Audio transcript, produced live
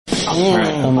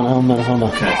Hold on.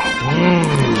 Okay.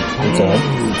 That's all.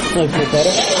 Okay,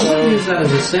 better? I'm going to use that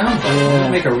as a sound bite. I'm going to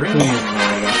make a ring.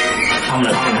 Hum.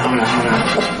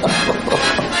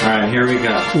 Alright, here we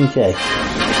go. Okay.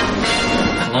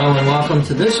 Hello and welcome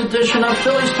to this edition of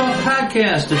Phillies Talk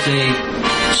Podcast. It's a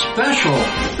special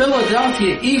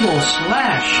Philadelphia Eagles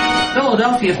 /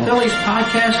 Philadelphia Phillies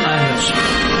podcast, and I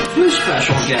have two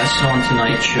special guests on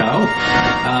tonight's show.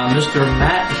 Mr.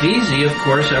 Matt Veazey, of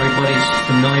course, everybody's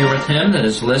familiar with him that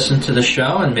has listened to the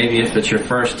show, and maybe if it's your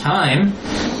first time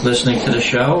listening to the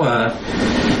show,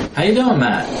 how you doing,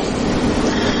 Matt?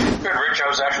 I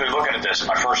was actually looking at this,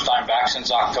 my first time back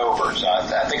since October. So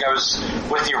I think I was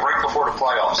with you right before the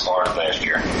playoffs started last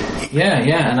year.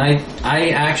 Yeah, and I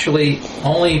actually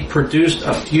only produced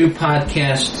a few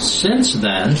podcasts since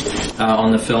then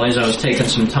on the Phillies. I was taking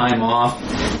some time off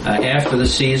after the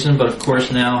season, but of course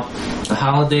now the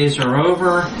holidays are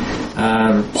over.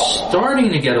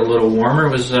 Starting to get a little warmer.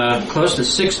 It was close to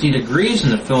 60 degrees in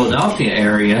the Philadelphia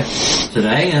area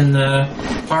today, and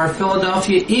our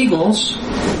Philadelphia Eagles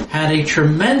had a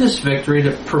tremendous victory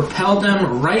that propelled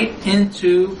them right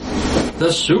into the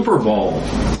Super Bowl.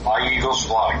 Fly, Eagles,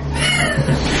 fly.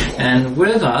 And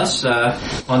with us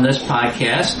on this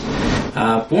podcast,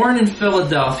 born in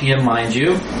Philadelphia, mind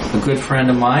you, a good friend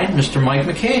of mine, Mr. Mike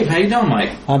McCabe. How you doing,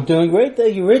 Mike? I'm doing great,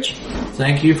 thank you, Rich.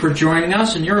 Thank you for joining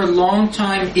us, and you're a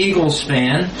longtime Eagles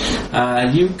fan.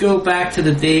 You go back to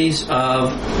the days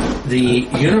of the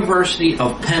University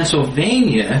of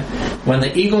Pennsylvania when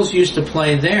the Eagles used to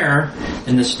play there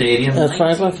in the stadium. That's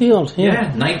Franklin Field,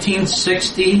 yeah.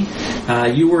 1960.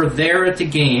 You were there at the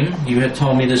game. You had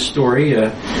told me this story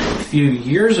a few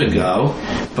years ago,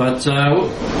 but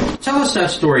tell us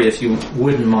that story if you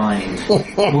wouldn't mind.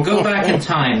 We'll go back in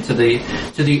time to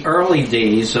the early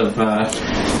days of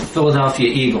Philadelphia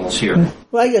Eagles here.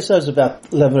 Well, I guess I was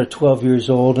about 11 or 12 years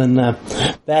old, and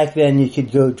back then you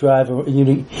could go drive.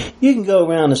 You can go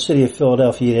around the city of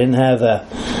Philadelphia. You didn't have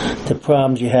the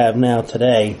problems you have now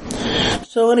today.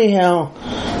 So anyhow,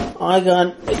 I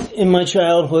got in my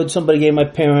childhood. Somebody gave my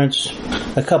parents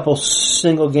a couple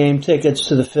single game tickets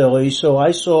to the Phillies, so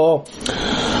I saw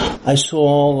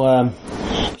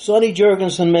Sonny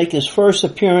Jurgensen make his first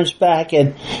appearance back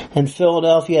in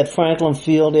Philadelphia at Franklin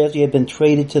Field after he had been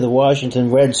traded to the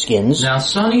Washington Redskins. Now,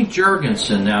 Sonny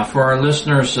Jurgensen, now for our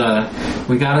listeners,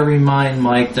 we got to remind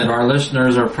Mike that our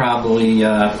listeners are probably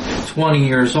 20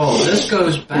 years old. This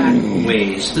goes back a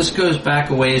ways. This goes back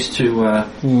a ways to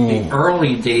the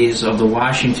early days of the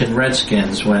Washington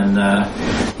Redskins when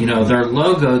their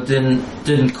logo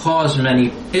didn't cause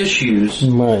many issues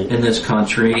in this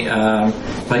country.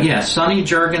 But yeah, Sonny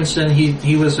Jurgensen,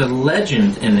 he was a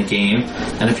legend in the game,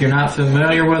 and if you're not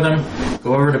familiar with him,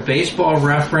 go over to Baseball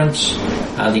Reference,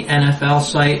 the NFL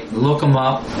site, look him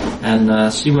up,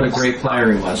 and see what a great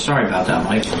player he was. Sorry about that,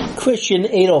 Mike. Christian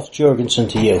Adolf Jurgensen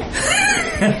to you.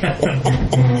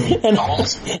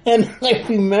 and I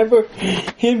remember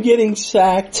him getting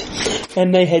sacked,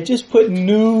 and they had just put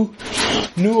new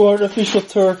artificial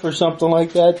turf or something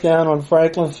like that down on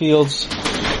Franklin Fields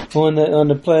on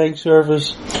the playing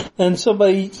surface. And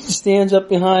somebody stands up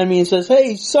behind me and says,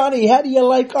 "Hey, Sonny, how do you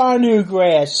like our new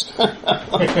grass?"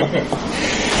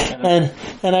 and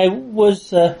I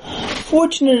was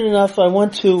fortunate enough. I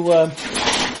went to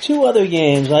 2 other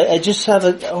games. I just have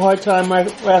a hard time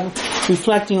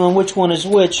reflecting on which one is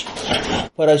which.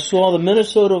 But I saw the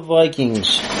Minnesota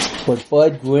Vikings with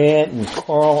Bud Grant and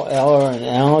Carl Eller and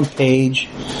Alan Page,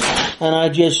 and I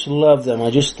just loved them.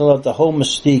 I just loved the whole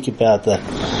mystique about them.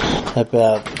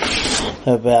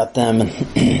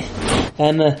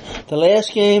 And the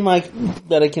last game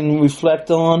that I can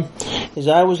reflect on is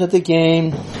I was at the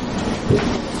game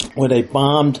where they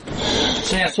bombed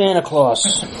Santa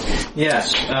Claus.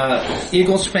 Yes,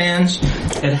 Eagles fans,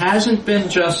 it hasn't been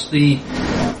just the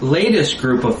latest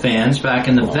group of fans back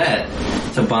in the vet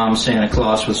to bomb Santa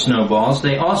Claus with snowballs.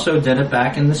 They also did it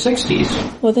back in the 60s.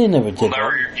 Well, they never did. We'll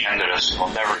never hear the end of this.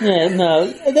 No,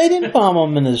 they didn't bomb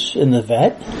them in the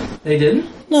vet. They didn't?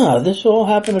 No, this all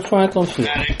happened at Franklin Field.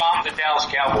 Yeah, they bombed the Dallas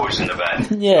Cowboys in the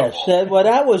vet. Yes, that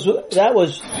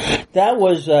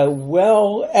was a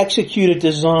well executed,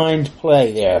 designed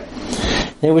play there.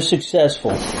 They were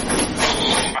successful,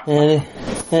 and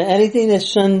anything that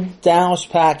sent Dallas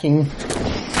packing,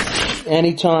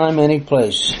 anytime, any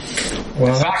place.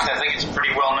 Well, in fact, I think it's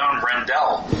pretty well known.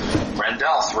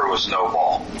 Rendell threw a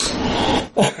snowball.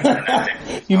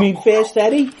 You mean Fast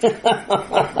Eddie?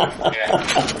 Yeah.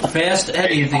 Fast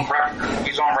Eddie. He's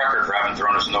on record for having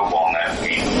thrown a snowball in that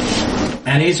game.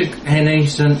 And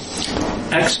he's an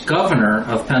ex-governor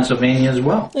of Pennsylvania as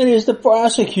well. And he's the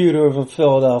prosecutor of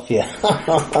Philadelphia.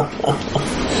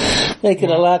 They could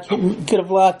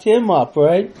have locked him up,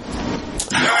 right?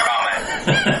 No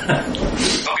comment.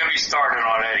 Don't get me started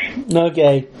on Eddie.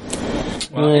 Okay.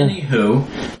 Well, anywho,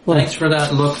 thanks for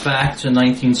that look back to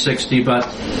 1960, but,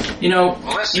 you know...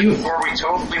 Well, listen, before we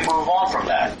totally move on from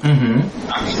that, to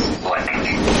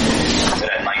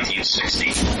that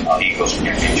 1960 Eagles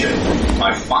championship,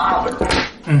 my father, a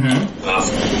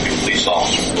police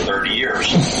officer for 30 years,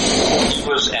 he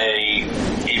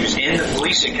was in the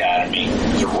police academy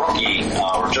as a rookie,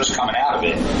 or just coming out of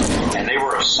it, and they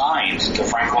were assigned to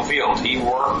Franklin Field. He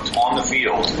worked on the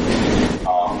field,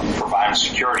 providing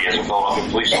security as a Philadelphia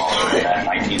police officer in that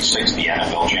 1960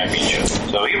 NFL championship.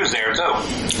 So he was there too.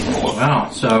 Wow,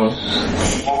 so...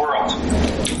 Small world.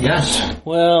 Yes.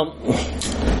 Well,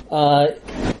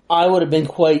 I would have been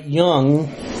quite young.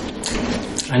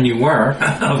 And you were,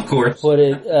 of course. But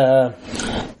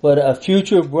a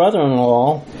future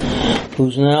brother-in-law,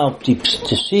 who's now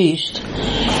deceased,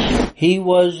 he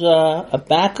was a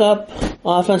backup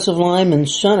offensive lineman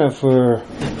center for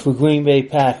Green Bay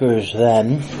Packers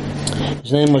then.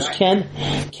 His name was Ken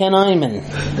Iman.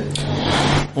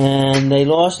 And they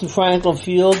lost in Franklin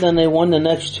Field, then they won the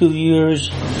next 2 years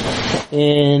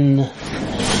Green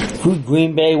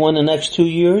Bay won the next 2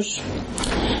 years.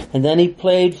 And then he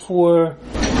played for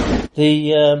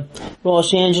the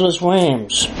Los Angeles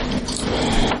Rams.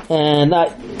 And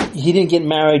he didn't get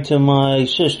married to my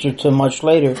sister till much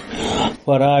later,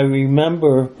 but I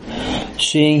remember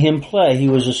seeing him play. He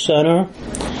was a center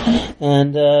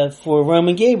and for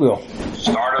Roman Gabriel.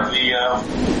 Start of the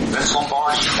Vince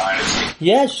Lombardi dynasty.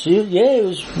 Yes, he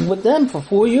was with them for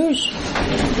 4 years.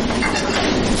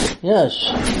 Yes.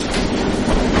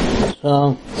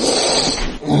 So...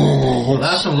 Well,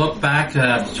 that's a look back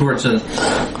towards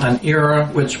an era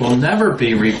which will never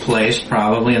be replaced,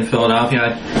 probably, in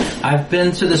Philadelphia. I've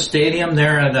been to the stadium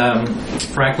there at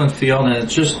Franklin Field, and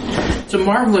it's a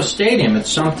marvelous stadium.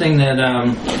 It's something that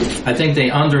I think they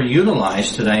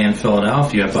underutilized today in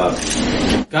Philadelphia. But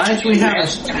guys, we have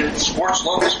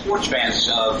local sports fans,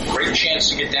 great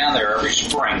chance to get down there every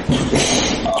spring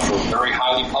for very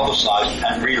highly publicized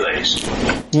Penn relays.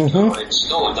 So it's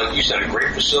still, like you said, a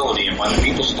great facility, and when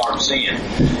people start seeing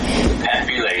the Penn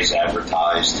relays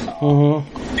advertised, the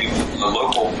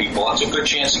local people, it's a good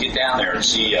chance to get down there and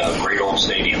see a great old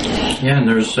stadium. Yeah, and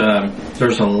there's a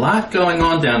lot going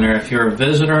on down there. If you're a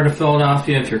visitor to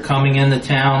Philadelphia, if you're coming into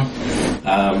town,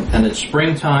 and it's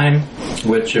springtime,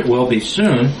 which it will be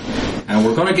soon, and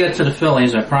we're going to get to the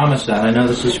Phillies, I promise that. I know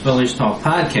this is Phillies Talk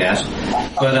Podcast,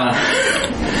 but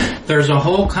there's a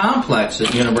whole complex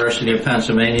at University of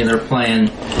Pennsylvania. They're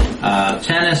playing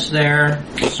tennis there,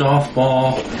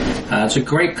 softball. It's a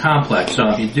great complex. So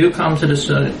if you do come to the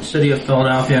city of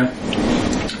Philadelphia,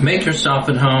 make yourself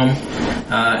at home,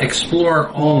 explore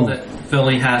all that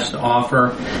Philly has to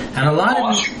offer, and a lot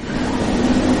of...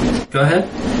 Go ahead.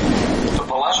 The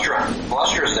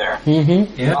Palustra's there.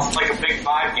 Yeah. It's like a Big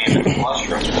 5 game at the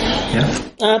Palustra. Yeah.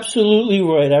 Absolutely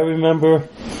right. I remember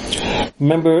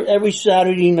every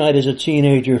Saturday night as a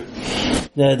teenager,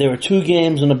 there were 2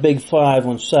 games in the Big 5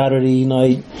 on Saturday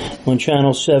night on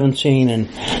Channel 17, and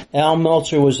Al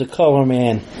Meltzer was the color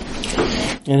man.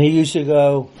 And he used to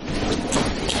go,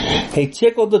 "Hey,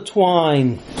 tickle the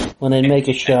twine," when they make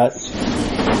a shot.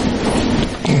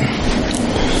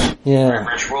 Yeah.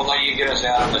 Rich, we'll let you get us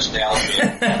out of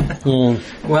nostalgia. Yeah.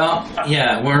 Well,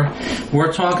 yeah,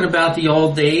 we're talking about the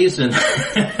old days and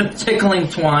tickling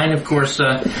twine. Of course,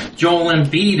 Joel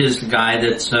Embiid is the guy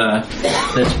that's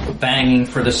banging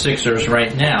for the Sixers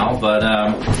right now. But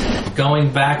going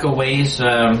back a ways,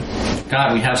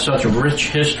 God, we have such a rich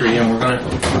history, and we're going to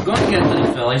get to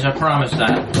the Phillies. I promise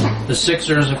that. The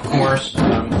Sixers, of course,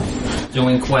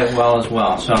 doing quite well as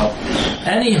well. So,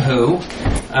 anywho.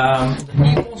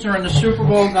 The Eagles are in the Super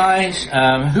Bowl, guys.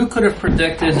 Who could have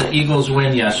predicted the Eagles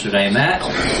win yesterday, Matt?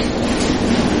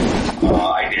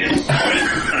 I did.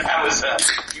 That was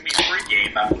you mean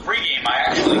pregame? Pregame, I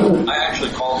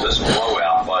actually called this a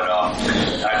blowout, but I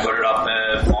put it up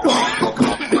on Facebook and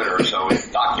on Twitter, so it's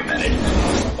documented.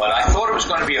 But I thought it was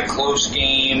going to be a close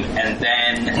game, and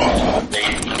then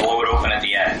they'd blow it open at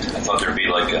the end. I thought there'd be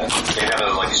they'd have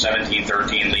a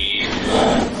 17-13 lead,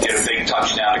 get a big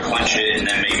touchdown to clinch it, and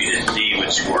then maybe the D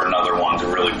would score another one to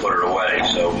really put it away.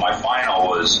 So my final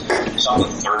was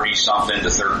something 30-something to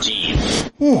 13.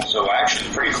 So actually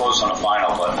pretty close on the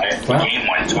final, but the game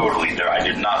went totally there. I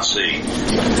did not see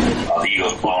the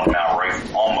Eagles blowing them out right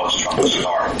almost from the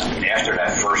start. I mean, after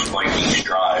that first Vikings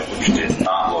drive, which did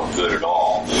not look good at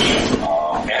all,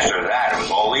 after that it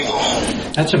was all Eagles.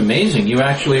 That's amazing. You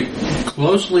actually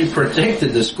closely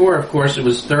predicted the score. Of course, it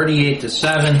was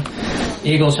 38-7.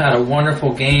 Eagles had a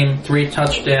wonderful game, 3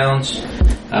 touchdowns.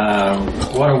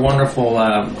 What a wonderful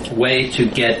way to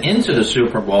get into the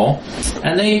Super Bowl.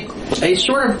 And they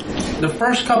sort of, the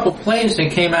first couple plays they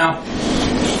came out,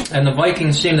 and the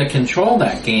Vikings seemed to control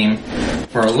that game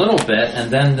for a little bit,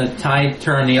 and then the tide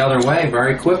turned the other way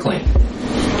very quickly.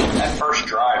 That first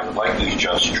drive, the Vikings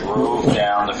just drove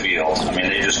down the field. I mean,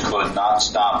 they just could not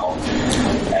stop them.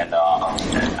 And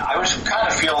I was kind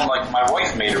of feeling like my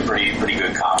wife made a pretty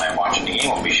good comment watching the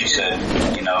game with me. She said,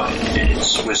 you know,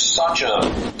 it was such a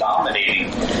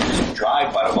dominating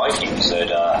drive by the Vikings that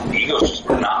the Eagles just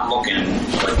were not looking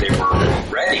like they were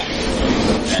ready.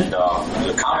 And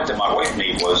the comment that my wife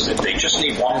made was that they just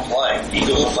need one play. The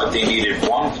Eagles looked like they needed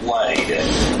one play to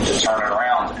turn it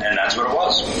around, and that's what it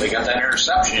was. They got that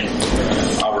interception,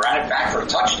 ran it back for a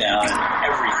touchdown, and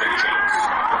everything changed.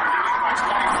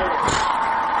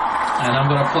 And I'm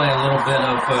going to play a little bit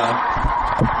of the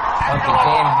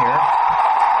game here.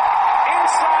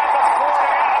 Inside the 40,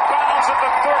 out of bounds at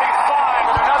the 35,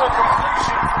 and another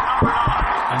completion from number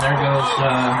 9. And there goes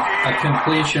a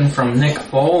completion from Nick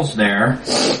Foles there.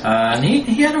 And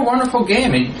he had a wonderful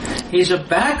game. He's a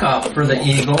backup for the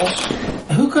Eagles.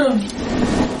 Who could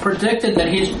have predicted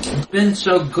that he's been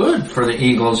so good for the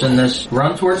Eagles in this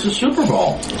run towards the Super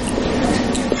Bowl?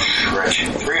 Rich,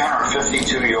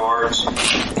 352 yards, 3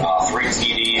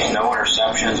 TDs, no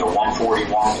interceptions, a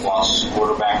 141 plus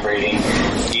quarterback rating.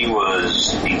 He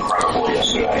was incredible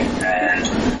yesterday, and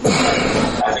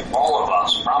I think all of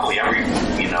us, probably every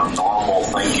normal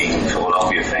thinking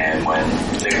Philadelphia fan, when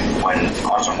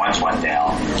Carson Wentz went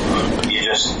down, you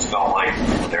just felt like,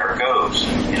 there it goes.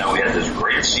 You know, we had this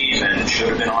great season, it should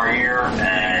have been our year,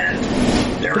 and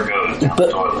there it goes down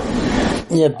the toilet.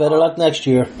 Yeah, better luck next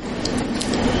year.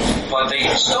 But they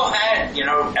still had,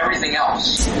 everything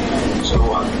else. So,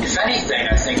 if anything,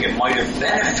 I think it might have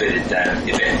benefited them.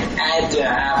 If it had to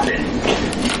happen,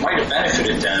 it might have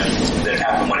benefited them that it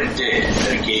happened when it did.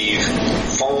 That it gave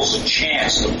Foles a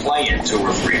chance to play in 2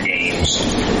 or 3 games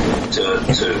to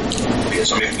get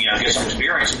some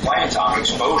experience, playing time,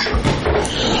 exposure.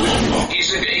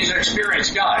 He's an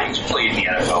experienced guy. He's played in the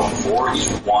NFL before.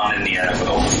 He's won in the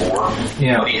NFL before.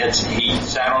 Yeah. But he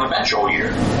sat on the bench all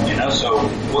year. So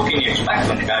what can you expect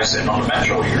when the guy's sitting on the bench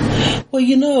all year? Well,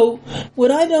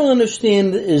 what I don't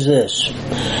understand is this.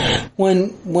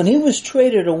 When he was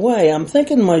traded away, I'm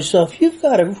thinking to myself, you've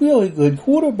got a really good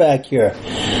quarterback here.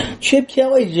 Chip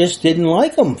Kelly just didn't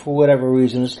like him for whatever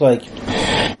reason. It's like,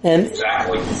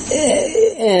 exactly.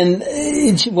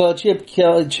 Chip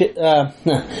Kelly,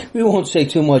 we won't say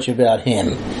too much about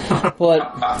him,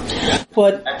 but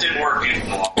that didn't work in the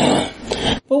long run.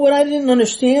 But what I didn't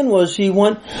understand was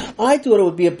I thought it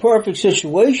would be a perfect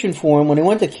situation for him when he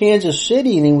went to Kansas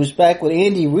City and he was back with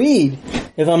Andy Reid,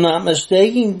 if I'm not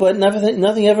mistaken, but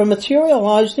nothing ever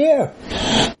materialized there.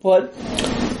 But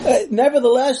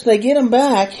nevertheless, they get him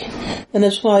back, and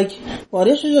it's like, well,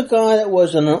 this is a guy that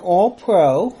was an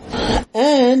All-Pro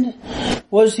and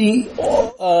was the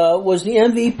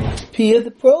MVP of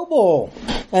the Pro Bowl.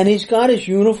 And he's got his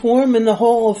uniform in the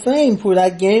Hall of Fame for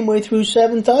that game where he threw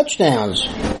 7 touchdowns.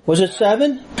 Was it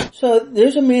 7? So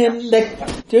there's a man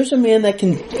that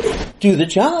can do the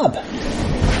job.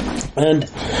 And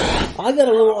I got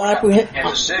a little apprehension.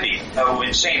 Kansas City,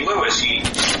 in St. Louis, he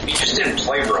just didn't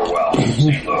play real well in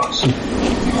St. Louis.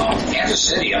 Kansas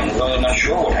City, I'm really not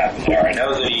sure what happened there. I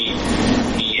know that he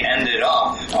ended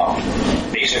up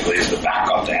basically as the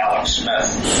backup to Alex Smith.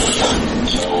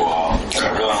 So I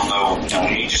really don't know.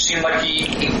 He just seemed like he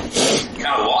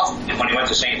kind of lost it when he went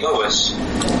to St. Louis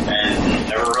and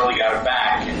never really got it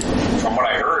back. And from what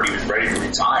I heard, he was ready to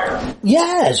retire.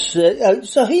 Yes.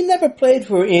 So he never played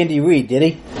for Andy Reid, did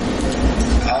he?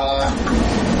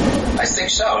 I think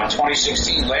so. In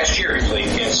 2016, last year, he played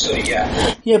in Kansas City,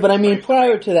 yeah. Yeah, but I mean,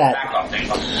 prior to that. Backup thing.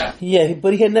 Yeah,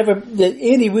 but he had never,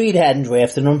 Andy Reid hadn't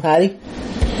drafted him, had he?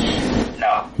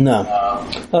 No.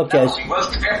 Okay. No, he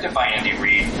was drafted by Andy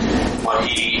Reid, but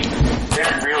he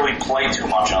didn't really play too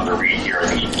much under Reid here. I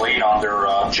think he played under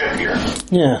Chip here.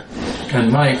 Yeah.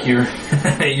 And Mike, you're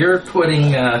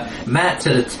putting Matt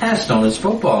to the test on his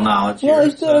football knowledge. Well, here,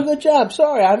 he's doing a good job.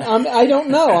 Sorry, I don't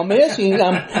know. I'm asking.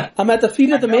 I'm at the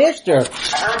feet of the master.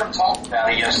 I heard him talk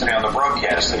about it yesterday on the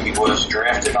broadcast that he was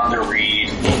drafted under Reid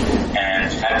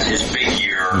and had his big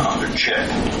year under Chip,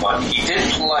 but he did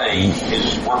play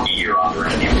his rookie year under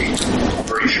Andy Reid. I'm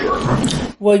pretty sure.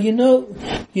 Well, you know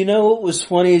what was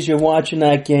funny as you're watching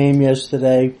that game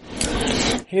yesterday.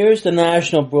 Here's the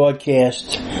national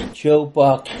broadcast. Joe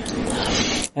Buck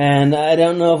And I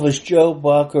don't know if it was Joe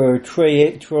Buck or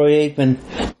Troy Aikman,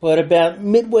 but about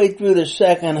midway through the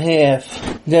second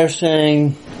half, they're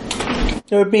saying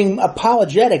they were being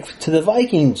apologetic to the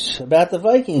Vikings, about the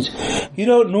Vikings. You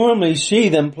don't normally see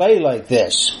them play like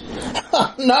this.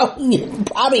 No, you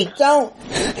probably don't.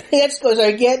 That's because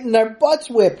they're getting their butts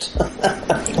whipped.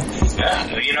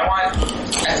 Yeah, you know what?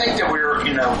 I think that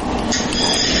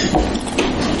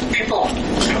people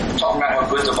talking about how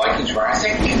good the Vikings were. I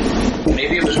think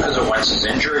maybe it was because of Wentz's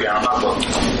injury. I don't know, but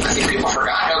I think people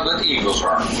forgot how good the Eagles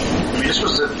were. I mean, this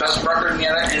was the best record in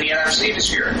the NFC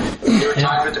this year. They were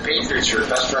tied with the Patriots for the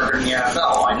best record in the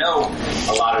NFL. I know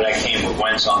a lot of that came with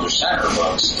Wentz under center,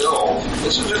 but still,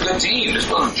 this was a good team. This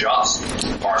wasn't just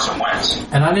Carson Wentz.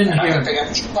 And I didn't hear. I think they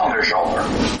got a chip on their shoulder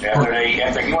after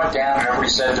he went down and everybody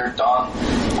said they're done.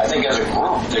 I think as a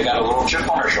group they got a little chip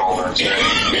on their shoulder and said,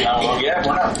 yeah,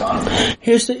 we're not done.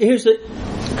 Here's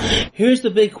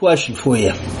the big question for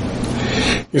you.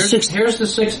 Here's the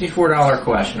 $64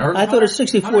 question. Or I thought it was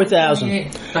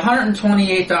 $64,000. The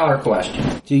 $128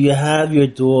 question. Do you have your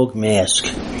dog mask?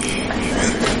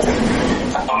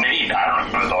 Oh, me? I don't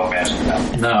even know the dog mask.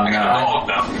 No.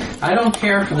 I don't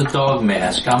care for the dog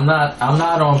mask. I'm not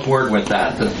on board with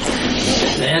that.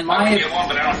 And I get one,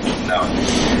 but I don't know.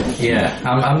 Yeah,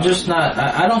 I'm just not.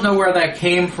 I don't know where that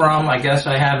came from. I guess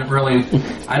I haven't really.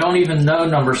 I don't even know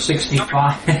number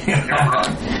 65.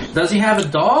 Does he have a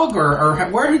dog, or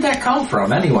where did that come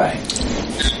from anyway?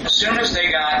 As soon as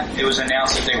it was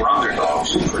announced that they were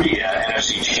underdogs for the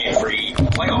NFC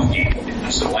playoff game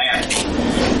against Atlanta.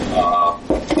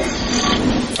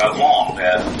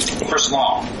 Chris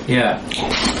Long. Yeah.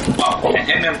 And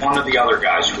him and one of the other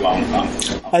guys who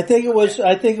I think it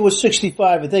was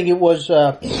 65. I think it was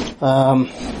the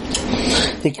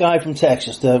guy from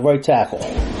Texas, the right tackle,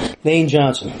 Lane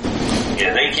Johnson.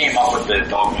 Yeah, they came up with the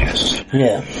dog masks.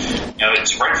 Yeah. You know, it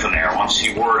spread from there. Once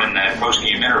he wore it in that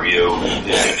post-game interview, it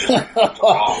just took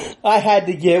off. I had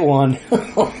to get one. Now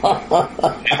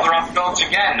they're underdogs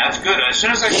again. That's good. As soon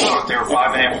as I saw it, they were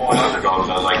 5.5-point underdogs.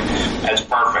 I was like, that's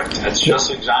perfect. That's just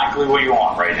exactly what you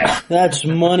want right now. That's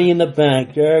money in the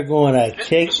bank. They're going to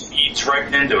kick. It just feeds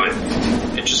right into it.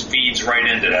 It just feeds right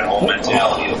into that whole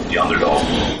mentality of the underdog.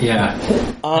 Yeah.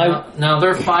 Now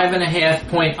they're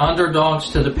 5.5-point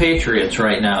underdogs to the Patriots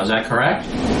right now. Is that correct?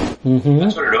 Mm-hmm.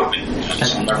 That's what it opened.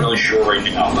 I'm not really sure right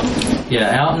now.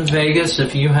 Yeah, out in Vegas,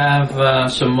 if you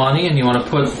have some money and you want to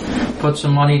put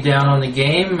some money down on the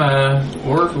game,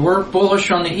 we're bullish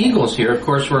on the Eagles here. Of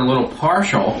course, we're a little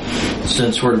partial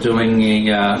since we're doing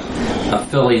a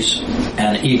Phillies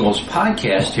and Eagles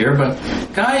podcast here. But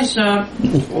guys,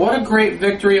 what a great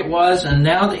victory it was! And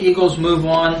now the Eagles move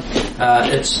on.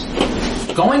 It's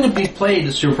going to be played,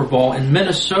 the Super Bowl, in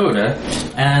Minnesota,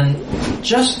 and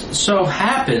just so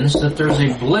happens that there's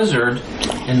a blizzard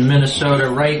in Minnesota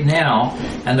right now,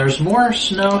 and there's more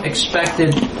snow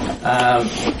expected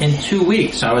in 2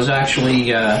 weeks. I was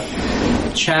actually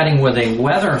chatting with a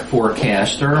weather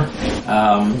forecaster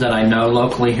that I know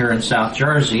locally here in South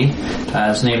Jersey.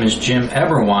 His name is Jim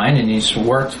Eberwine, and he's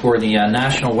worked for the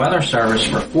National Weather Service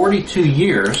for 42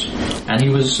 years, and he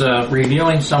was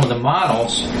reviewing some of the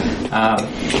models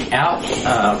out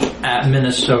at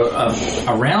Minnesota,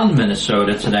 around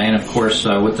Minnesota today, and of course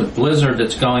with the blizzard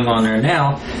that's going on there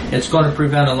now, it's going to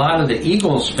prevent a lot of the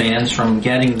Eagles fans from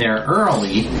getting there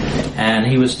early, and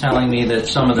he was telling me that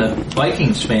some of the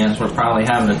Vikings fans were probably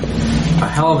having a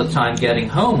hell of a time getting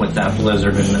home with that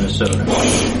blizzard in Minnesota.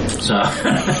 So,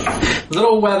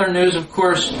 little weather news, of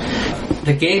course.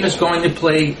 The game is going to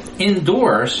play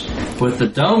indoors with the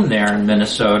dome there in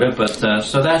Minnesota, but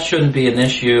so that shouldn't be an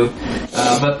issue.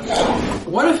 But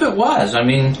what if it was? I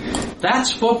mean,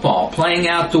 that's football, playing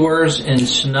outdoors in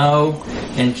snow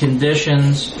and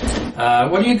conditions.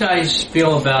 What do you guys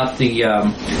feel about the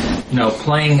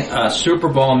playing a Super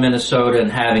Bowl in Minnesota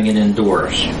and having it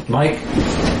indoors, Mike?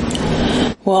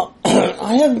 Well,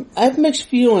 I have mixed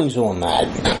feelings on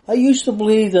that. I used to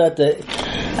believe that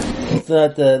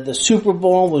the Super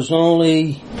Bowl was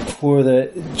only for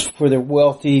the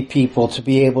wealthy people to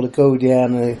be able to go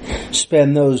down and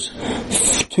spend those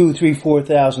 $2,000, $3,000,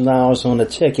 $4,000 on a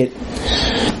ticket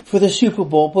for the Super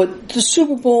Bowl. But the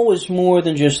Super Bowl is more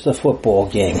than just the football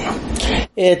game.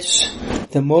 It's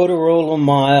the Motorola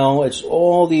Mile. It's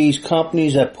all these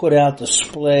companies that put out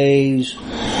displays,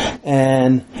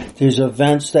 and there's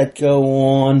events that go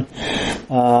on.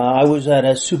 I was at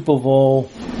a Super Bowl,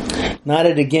 not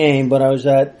at a game, but I was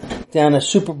down a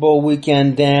Super Bowl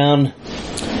weekend down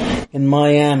in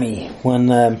Miami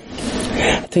when I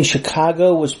think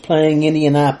Chicago was playing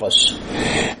Indianapolis,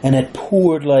 and it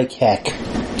poured like heck.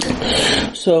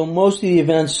 So most of the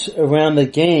events around the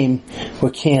game were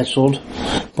canceled,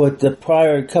 but the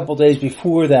prior couple days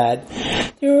before that,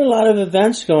 there were a lot of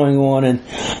events going on, and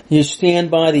you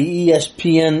stand by the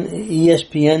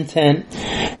ESPN tent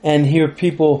and hear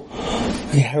people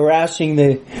harassing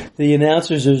the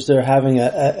announcers as they're having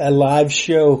a live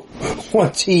show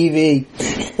on TV.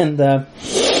 And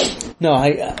no,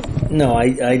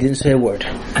 I didn't say a word.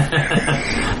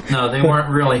 No, they weren't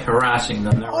really harassing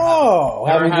them. They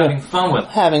were having fun with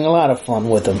them. Having a lot of fun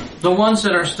with them. The ones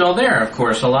that are still there, of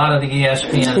course, a lot of the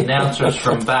ESPN announcers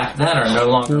from back then are no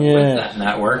longer with that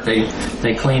network.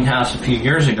 They cleaned house a few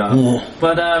years ago. Yeah.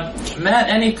 But Matt,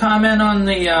 any comment on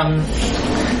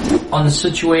the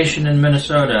situation in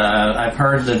Minnesota? I've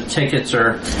heard the tickets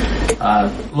are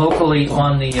locally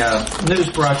on the news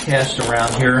broadcast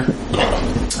around here.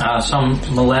 Some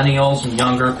millennials and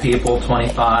younger people,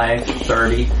 25,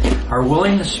 30, are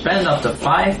willing to spend up to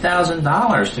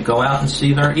 $5,000 to go out and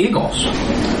see their Eagles.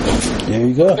 There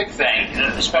you go. Big thing,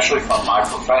 especially from my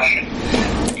profession,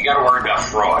 you got to worry about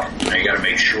fraud. You got to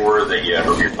make sure that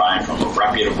you're buying from a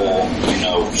reputable,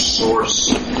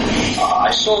 source.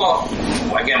 I saw,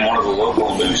 again, one of the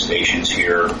local news stations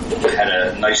here had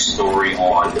a nice story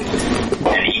on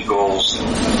an Eagles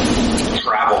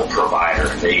travel provider.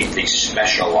 They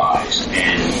specialize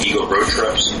in Eagle road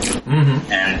trips.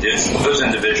 Mm-hmm. And those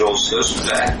individuals,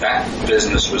 that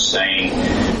business was saying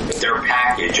that their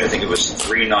package, I think it was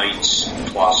 3 nights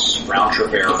plus round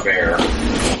trip airfare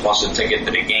plus a ticket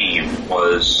to the game,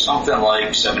 was something like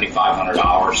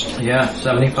 $7,500. Yeah,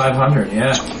 $7,500.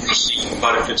 Yeah.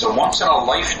 But if it's a once in a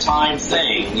lifetime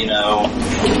thing,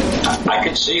 I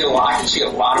could see a lot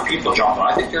of people jumping.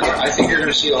 I think you're going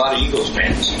to see a lot of Eagles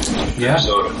fans. Yeah.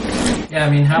 Minnesota. Yeah, I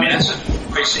mean, that's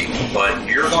pricey, but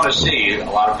you're going to see a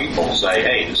lot of people say,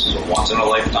 "Hey, this is a once in a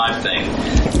lifetime thing."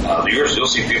 You'll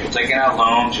see people taking out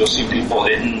loans. You'll see people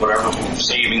hitting whatever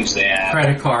savings they have.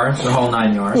 Credit cards, the whole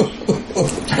 9 yards.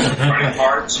 Credit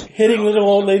cards. Hitting little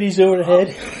old ladies over the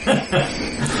head.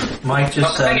 Mike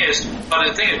just said. But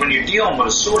the thing is, when you're dealing with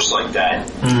a source like that,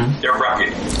 they're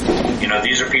reputable.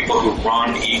 These are people who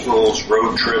run Eagles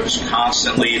road trips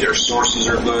constantly. Their sources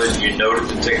are good. You know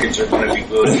that the tickets are going to be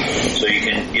good, so you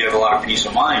have a lot of peace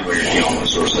of mind when you're dealing with a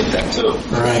source like that too.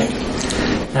 Right.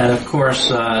 And of course,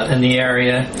 in the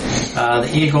area, the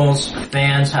Eagles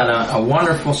fans had a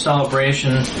wonderful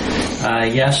celebration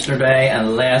yesterday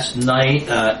and last night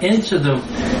into the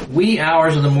wee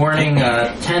hours of the morning.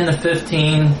 10 to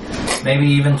 15, maybe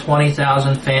even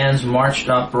 20,000 fans marched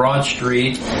up Broad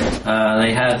Street.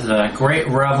 They had a great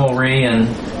revelry, and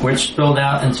which spilled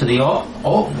out into the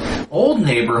old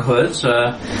neighborhoods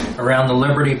around the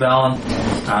Liberty Bell.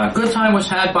 Good time was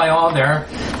had by all there,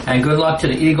 and good luck to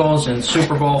the Eagles in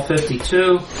Super Bowl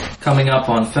 52 coming up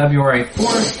on February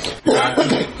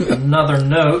 4th. Another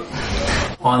note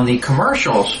on the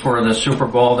commercials for the Super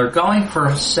Bowl, they're going for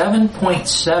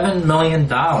 $7.7 million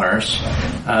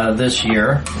this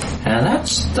year, and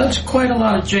that's quite a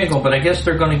lot of jingle, but I guess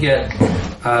they're going to get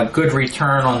a good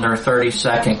return on their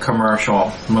 30-second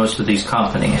commercial, most of these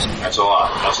companies. That's a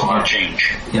lot of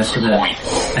change. Yes, it is.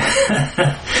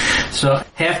 So,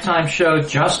 halftime show,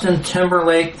 Justin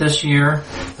Timberlake this year.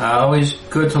 Always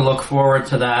good to look forward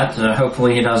to that.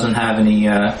 Hopefully he doesn't have any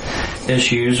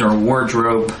issues or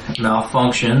wardrobe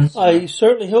malfunctions. I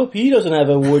certainly hope he doesn't have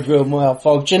a wardrobe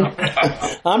malfunction.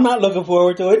 I'm not looking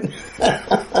forward to it.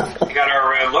 We got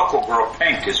our local girl,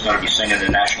 Pink, is going to be singing the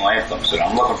national anthem, so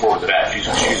I'm looking forward to that.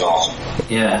 She's awesome.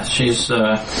 Yeah, she's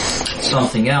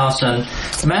something else. And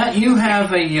Matt, you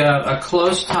have a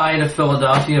close tie to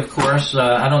Philadelphia, of course.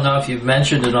 I don't know if you've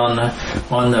mentioned it on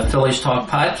the Phillies Talk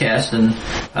podcast in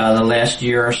the last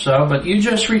year or so, but you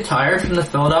just retired from the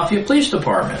Philadelphia Police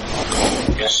Department.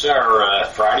 Yes, sir.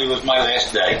 Friday was my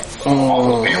last day. I'm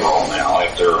on the payroll now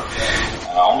after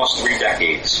almost 3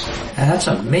 decades. That's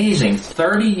amazing.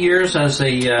 30 years as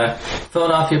a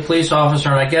Philadelphia police officer,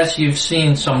 and I guess you've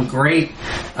seen some great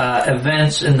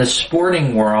events in the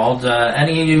sporting world.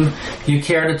 Any you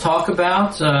care to talk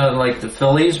about, like the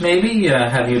Phillies maybe?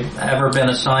 Have you ever been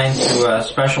assigned to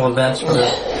special events for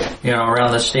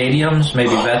around the stadiums,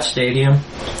 maybe Vet Stadium?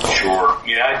 Sure.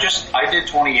 Yeah, I did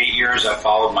 28 years. I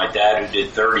followed my dad who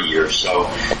did 30 years. So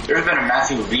there's been a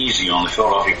Matthew Veazey on the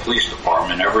Philadelphia Police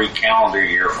Department every calendar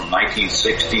year from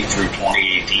 1960 through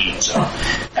 2018. So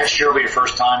next year will be the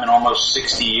first time in almost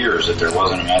 60 years that there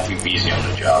wasn't a Matthew Veazey on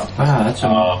the job. Wow, that's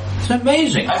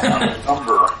amazing. I've done a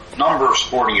number of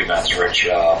sporting events, Rich.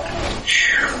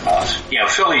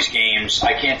 Phillies games.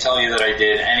 I can't tell you that I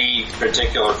did any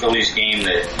particular Phillies game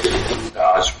that,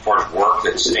 as far as work,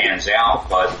 that stands out,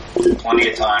 but plenty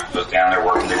of times I was down there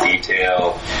working the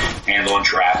detail, handling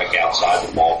traffic outside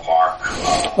the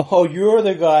ballpark. You're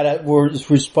the guy that was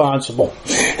responsible.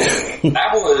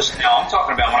 That was, I'm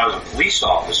talking about when I was a police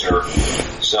officer,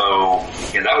 so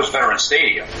that was Veterans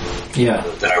Stadium. Yeah.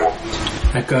 That I worked.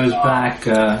 That goes back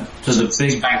to the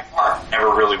big Bank Park.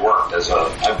 Never really worked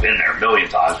I've been there a million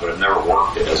times, but I've never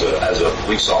worked it as a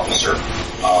police officer.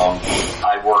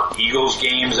 I worked Eagles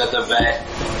games at the vet.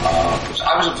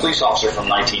 I was a police officer from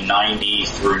 1990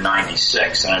 through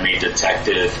 96, and I made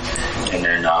detective, and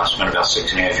then spent about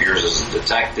 6.5 years as a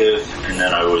detective, and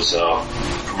then I was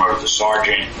promoted to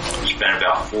sergeant. Spent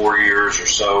about 4 years or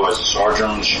so as a sergeant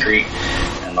on the street,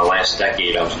 and the last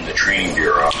decade I was in the training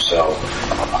bureau. So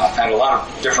I've had a lot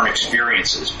of different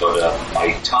experiences, but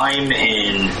my time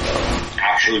in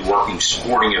actually working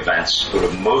sporting events would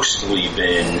have mostly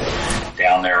been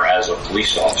down there as a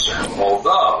police officer.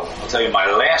 Although, I'll tell you, my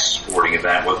last sporting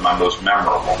event was my most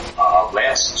memorable.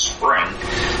 Last spring,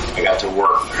 I got to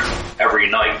work every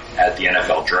night at the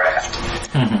NFL draft.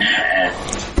 Mm-hmm. And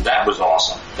that was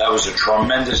awesome. That was a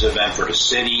tremendous event for the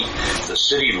city. The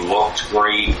city looked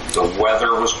great. The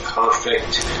weather was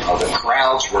perfect. The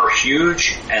crowds were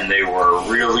huge, and they were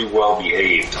really well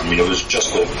behaved. I mean, it was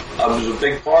just a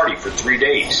big party for 3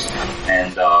 days.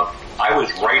 And I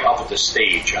was right up at the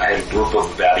stage. I had a group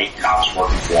of about 8 cops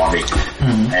working for me,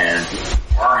 mm-hmm. and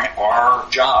our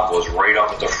job was right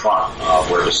up at the front,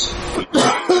 where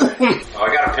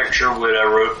I got a picture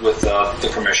with the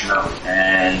commissioner,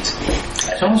 and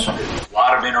that's awesome. A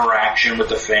lot of interaction with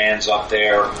the fans up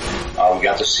there. We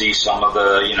got to see some of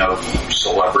the,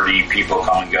 celebrity people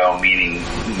come and go, meaning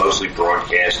mostly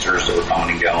broadcasters that were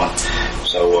coming and going.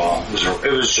 So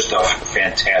it was just a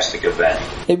fantastic event.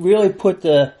 It really put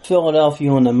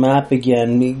Philadelphia on the map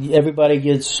again. Everybody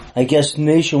gets, I guess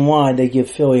nationwide, they give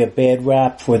Philly a bad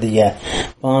rap for the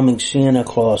bombing Santa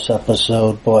Claus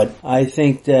episode, but I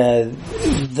think that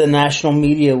the national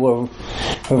media were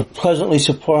pleasantly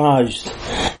surprised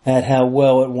at how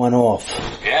well it went off.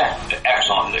 Yeah,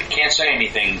 excellent. Can't say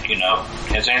anything,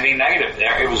 can't say anything negative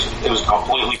there. It was a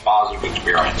completely positive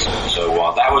experience.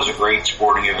 So that was a great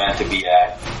sporting event to be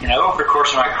at. Over the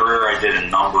course of my career, I did a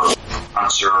number of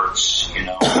concerts,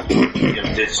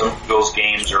 did some Bills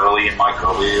games early in my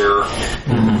career.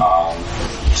 Mm-hmm.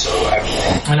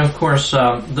 And of course,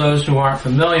 those who aren't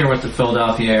familiar with the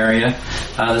Philadelphia area,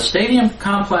 the stadium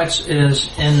complex is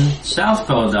in South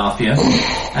Philadelphia,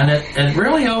 and it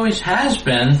really always has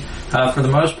been, for the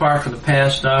most part, for the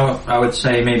past, I would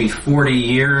say maybe 40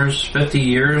 years, 50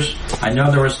 years. I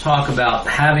know there was talk about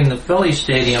having the Philly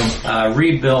Stadium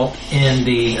rebuilt in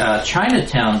the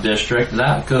Chinatown district.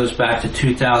 That goes back to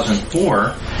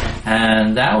 2004,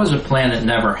 and that was a plan that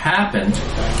never happened.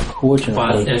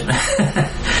 Fortunately.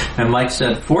 And Mike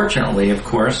said, fortunately, of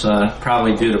course,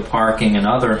 probably due to parking and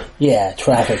other... Yeah,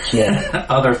 traffic, yeah.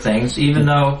 other things, even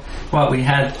though, we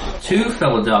had 2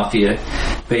 Philadelphia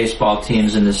baseball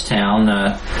teams in this town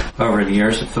over the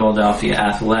years, the Philadelphia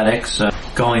Athletics,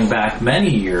 going back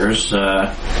many years.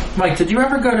 Mike, did you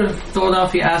ever go to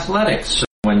Philadelphia Athletics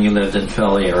when you lived in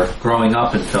Philly or growing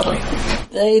up in Philly?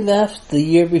 They left the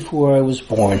year before I was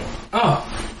born. Oh,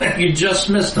 you just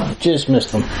missed them. Just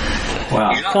missed them.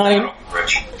 Wow.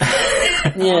 Rich.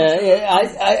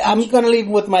 Yeah, I'm going to leave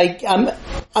with my.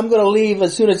 I'm going to leave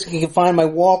as soon as I can find my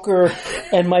walker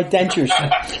and my dentures.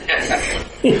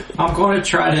 I'm going to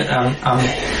try to.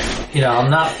 I'm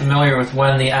not familiar with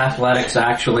when the Athletics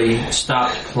actually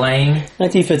stopped playing.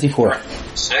 1954.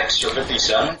 6 or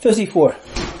 57? 54.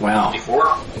 Wow.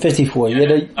 54? 54. Yeah,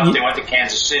 they went to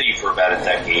Kansas City for about a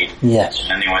decade. Yes.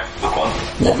 And then they went to Brooklyn.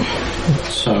 Yeah.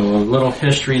 So a little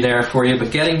history there for you.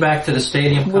 But getting back to the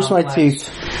stadium complex. Where's my teeth?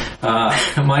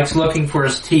 Mike's looking for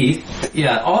his teeth.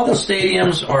 Yeah, all the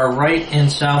stadiums are right in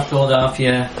South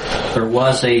Philadelphia. There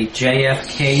was a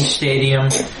JFK stadium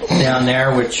down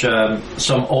there, which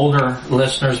some older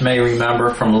listeners may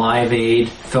remember from Live Aid.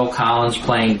 Phil Collins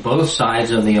playing both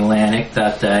sides of the Atlantic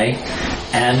that day.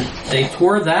 And they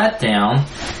tore that down.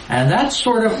 And that's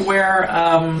sort of where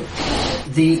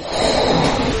the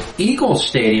Eagles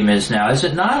Stadium is now, is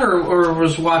it not? Or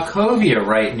was Wachovia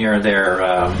right near there?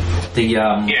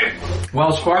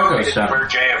 Wells Fargo Center. Where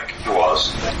JFK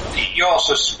was. You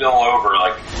also spill over,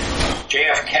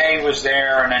 JFK was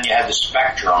there, and then you had the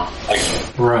Spectrum,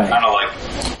 right. kind of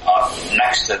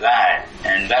next to that,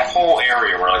 and that whole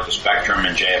area where like the Spectrum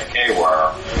and JFK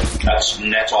were,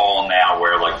 that's all now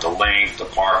where like the Link, the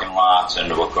parking lots, and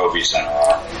the Wachovia Center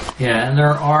are. Yeah, and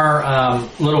there are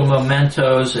little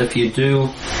mementos if you do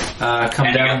come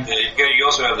and down. You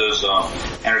also have those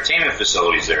entertainment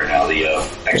facilities there now, the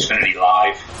Xfinity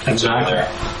Live. Exactly. There.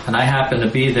 And I happened to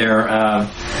be there a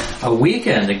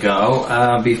weekend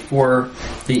ago before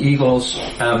the Eagles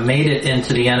made it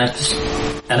into the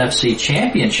NFC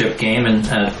Championship game, and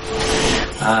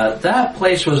that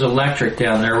place was electric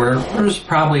down there. There was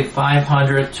probably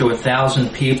 500 to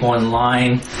 1,000 people in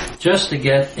line just to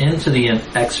get into the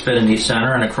Xfinity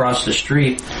Center and across the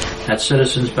street at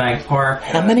Citizens Bank Park.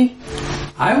 How many?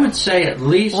 I would say at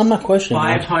least I'm not questioning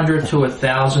 500 to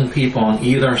 1,000 people on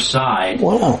either side.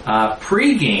 Wow.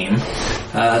 Pre-game,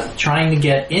 trying to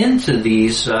get into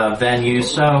these venues.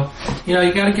 So, you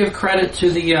got to give credit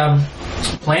to the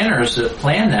planners that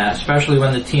plan that, especially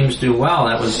when the teams do well.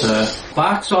 That was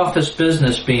box office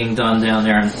business being done down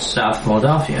there in South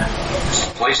Philadelphia. It's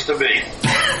the place to be.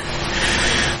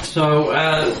 So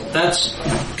that's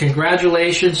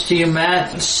congratulations to you,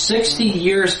 Matt. 60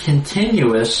 years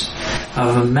continuous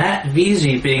of Matt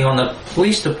Veazey being on the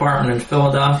police department in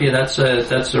Philadelphia. That's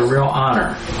a real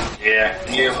honor. Yeah.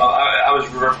 I was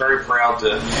very proud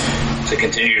to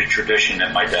continue the tradition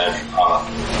that my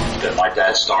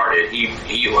dad started.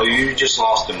 You just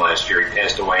lost him last year. He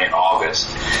passed away in August.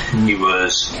 Mm-hmm. He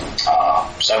was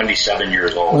 77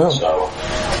 years old. Wow. So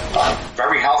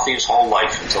very healthy his whole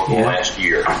life until the last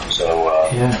year. So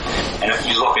and if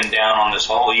he's looking down on this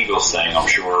whole Eagles thing, I'm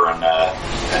sure, and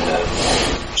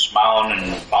smiling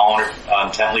and following it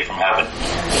intently from heaven.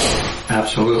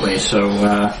 Absolutely. So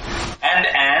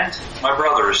and my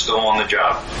brother is still on the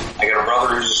job. I got a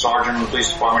brother who's a sergeant in the police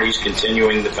department. He's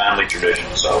continuing the family tradition.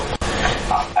 So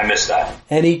I miss that.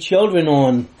 Any children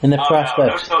on in the prospects?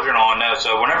 No children on now.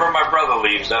 So whenever my brother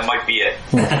leaves, that might be it.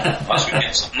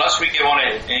 unless we get one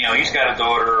of, he's got a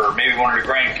daughter or maybe one of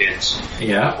the grandkids.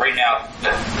 Yeah. Right now,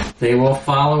 they will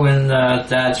follow in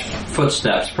Dad's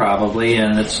footsteps probably,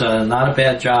 and it's not a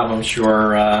bad job, I'm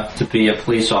sure, to be a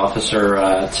police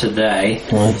officer today.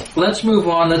 Right. Let's move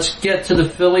on. Let's get to the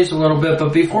Phillies a little bit,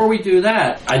 but before we do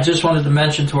that, I just wanted to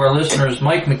mention to our listeners,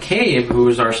 Mike McCabe, who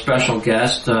is our special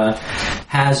guest,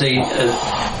 has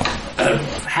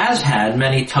had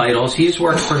many titles. He's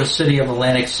worked for the city of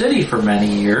Atlantic City for many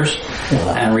years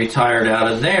and retired out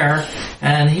of there.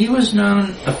 And he was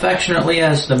known affectionately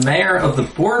as the mayor of the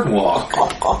Boardwalk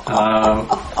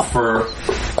for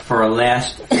the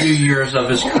last few years of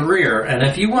his career. And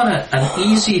if you want an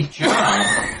easy job,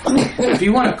 if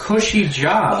you want a cushy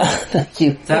job,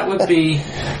 that would be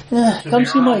come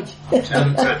see Mike.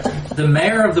 The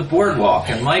mayor of the Boardwalk.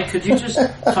 And Mike, could you just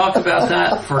talk about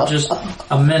that for just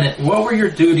a minute? What were your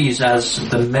duties as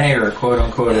the mayor, quote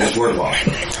unquote, of the Boardwalk?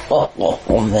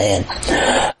 Oh man.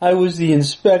 I was the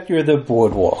inspector of the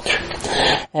Boardwalk.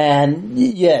 And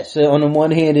yes, on the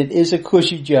one hand it is a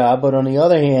cushy job, but on the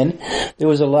other hand there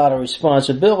was a lot of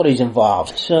responsibilities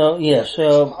involved. So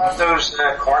so those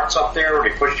carts up there where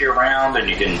they push you around and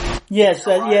you can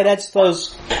that's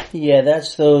those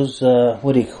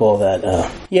what do you call that?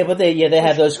 But they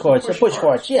have those carts, the push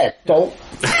carts. Yeah, don't.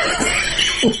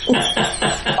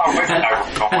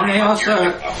 And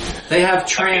they have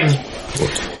trams.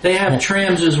 They have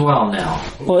trams as well now.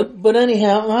 But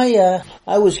anyhow,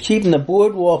 I was keeping the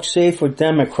Boardwalk safe for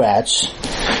Democrats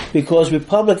because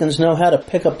Republicans know how to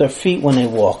pick up their feet when they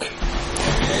walk.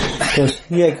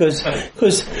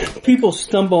 Because people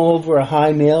stumble over a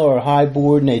high nail or a high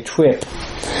board and they trip.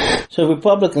 So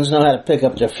Republicans know how to pick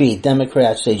up their feet.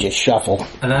 Democrats, they just shuffle.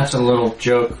 And that's a little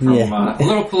joke from, a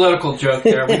little political joke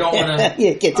there. We don't want to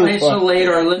isolate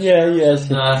our listeners.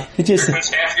 It's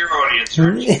half your audience,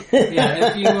 Rich.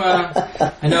 If you,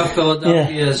 I know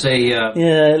Philadelphia is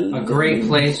a great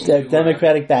place.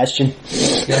 Democratic bastion.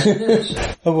 Yes, it is.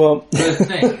 Well. Good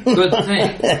thing.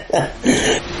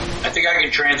 I think I can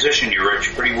transition you,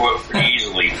 Rich, pretty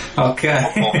easily.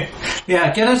 Okay.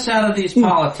 Get us out of these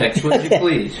politics, would you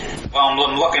please? Well,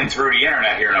 I'm looking through the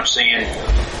internet here and I'm seeing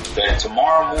that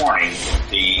tomorrow morning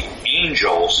the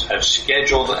Angels have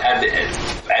scheduled, at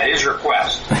his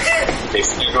request, they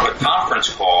scheduled a conference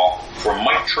call for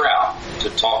Mike Trout to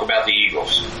talk about the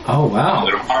Eagles. Oh, wow.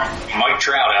 So Mike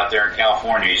Trout out there in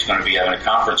California, he's going to be having a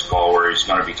conference call where he's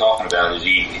going to be talking about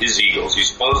his Eagles. He's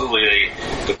supposedly,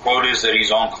 the quote is that he's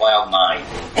on cloud 9. I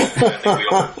think we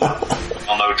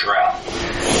all know Trout.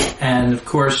 And of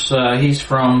course, he's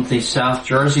from the South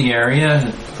Jersey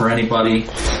area. For anybody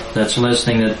that's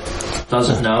listening that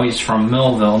doesn't know, he's from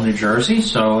Millville, New Jersey.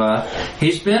 So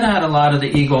he's been at a lot of the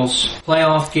Eagles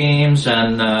playoff games,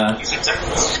 and he's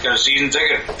got a season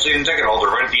ticket holder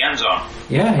right at the end zone.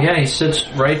 Yeah, he sits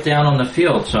right down on the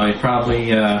field, so he probably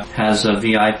has a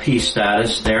VIP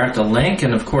status there at the Link.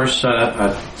 And of course,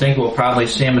 I think we'll probably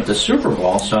see him at the Super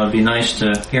Bowl. So it'd be nice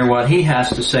to hear what he has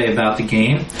to say about the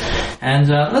game. And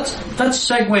let's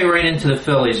segue right into the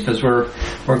Phillies, because we're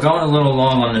going a little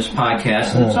long on this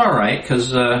podcast, and it's all right,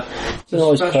 because it's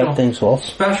a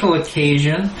special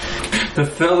occasion. The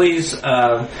Phillies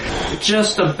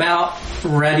just about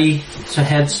ready to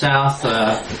head south.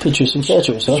 Pitchers and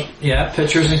catchers, huh? Yeah,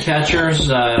 pitchers and catchers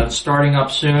starting up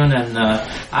soon, and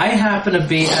I happened to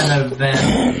be at an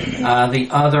event the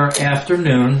other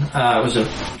afternoon. It was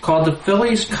called the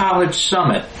Phillies College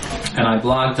Summit, and I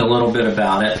blogged a little bit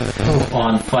about it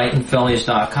on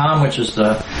FightinPhillies.com, which is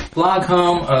the blog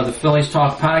home of the Phillies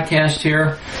Talk podcast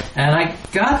here, and I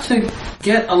got to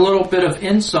get a little bit of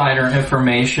insider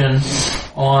information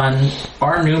on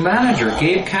our new manager,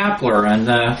 Gabe Kapler, and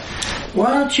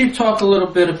why don't you talk a little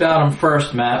bit about him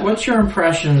first, Matt? What's your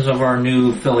impressions of our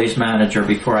new Phillies manager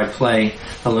before I play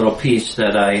a little piece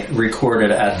that I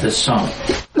recorded at this summit?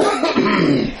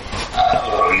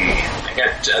 I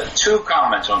got two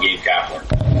comments on Gabe Kapler.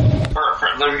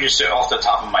 Let me just say off the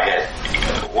top of my head,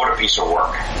 what a piece of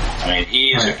work. I mean,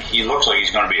 he looks like he's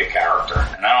going to be a character.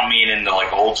 And I don't mean in the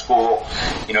like old school,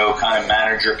 kind of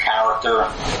manager character,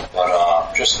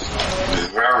 but just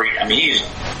he's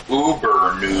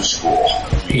uber new school.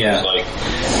 He's like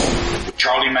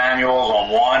Charlie Manuel's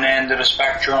on one end of the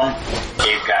spectrum,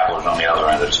 Gabe Kapler's on the other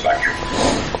end of the spectrum.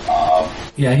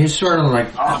 He's sort of like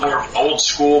I'm an old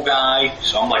school guy,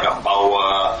 so I'm like a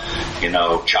Boa,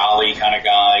 Charlie kind of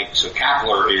guy. So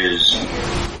Kapler is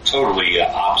totally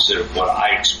opposite of what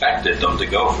I expected them to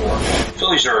go for.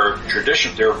 Phillies are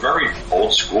traditional; they're a very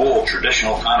old school,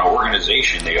 traditional kind of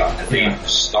organization. They've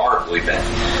historically been.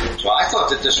 So I thought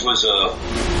that this was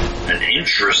an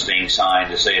interesting sign,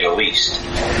 to say the least.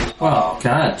 Well,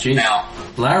 God, geez. Now,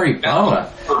 Larry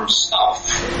Boa for himself.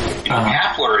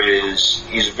 Kapler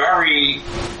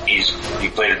he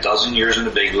played a dozen years in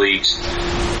the big leagues,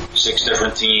 6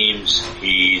 different teams.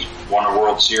 He's won a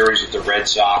World Series with the Red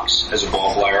Sox as a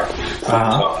ball player.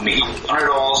 So, he's done it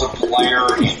all as a player.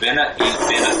 He's been a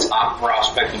top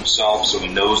prospect himself, so he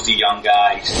knows the young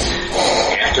guys.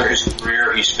 After his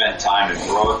career, he spent time in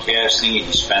broadcasting.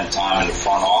 He spent time in the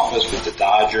front office with the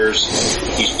Dodgers.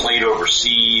 He's played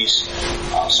overseas.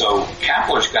 So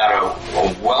Kapler's got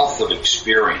a wealth of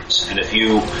experience, and if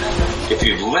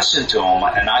you've listened to him,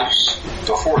 and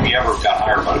before he ever got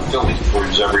hired by the Phillies, before he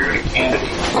was ever even a candidate,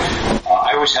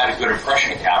 I always had a good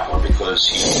impression of Kapler because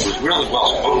he was really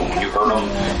well spoken. When you heard him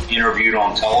interviewed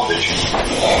on television,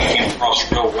 he came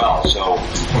across real well. So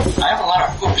I have a lot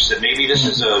of hopes that maybe this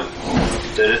is a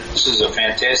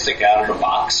fantastic out of the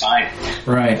box signing.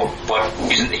 Right. But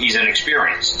he's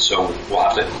inexperienced, so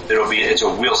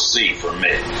we'll see for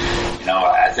me.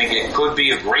 I think it could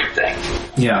be a great thing.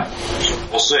 Yeah.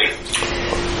 We'll see.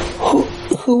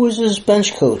 Who was his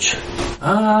bench coach?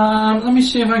 Let me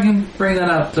see if I can bring that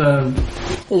up.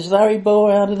 Is Larry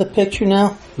Boa out of the picture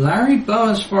now? Larry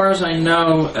Boa, as far as I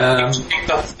know, he's kicked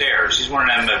upstairs. He's one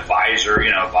of them advisor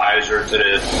to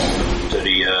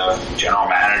the general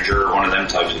manager, one of them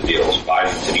types of deals,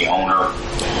 advisor to the owner.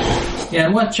 Yeah,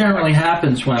 and what generally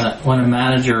happens when a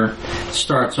manager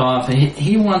starts off,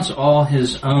 he wants all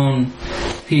his own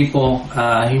people.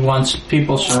 He wants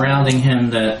people surrounding him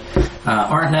that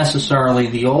aren't necessarily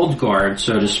the old guard,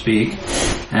 so to speak.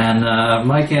 And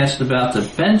Mike asked about the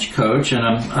bench coach, and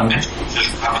I'm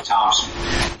Rob Thompson.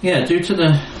 Yeah, due to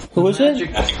the who was it?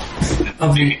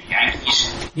 Of the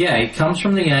Yankees. Yeah, he comes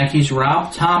from the Yankees.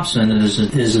 Rob Thompson is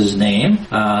his name.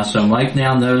 So Mike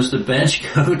now knows the bench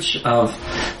coach of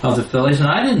the Phillies, and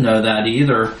I didn't know that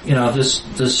either. This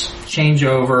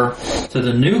changeover to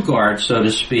the new guard, so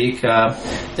to speak.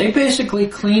 They basically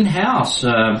clean house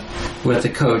with the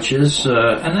coaches,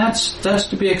 and that's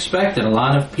to be expected. A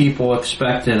lot of people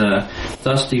expected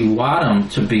Dusty Wadham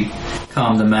to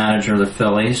become the manager of the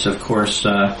Phillies. Of course,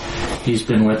 he's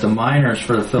been with the minors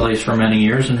for the Phillies for many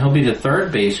years, and he'll be the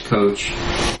third base coach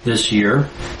this year.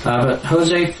 But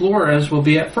Jose Flores will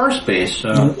be at first base.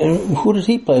 And who does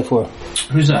he play for?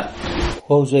 Who's that?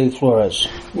 Jose Flores?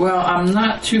 Well, I'm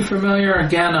not too familiar.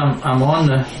 Again, I'm on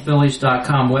the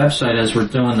Phillies.com website as we're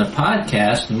doing the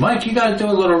podcast. And Mike, you got to do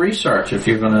a little research if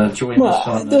you're going to join us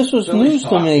on this was news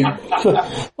to me.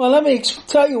 Well, let me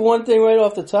tell you one thing right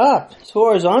off the top. As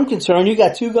far as I'm concerned, you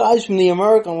got two guys from the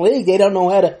American League. They don't know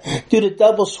how to do the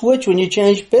double switch when you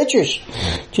change pitchers.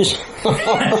 Just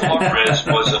Flores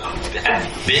had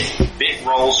big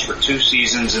roles for 2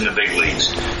 seasons in the big leagues,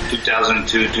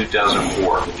 2002,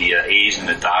 2004, with the A's and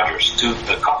the Dodgers.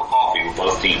 A cup of coffee with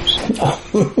both teams.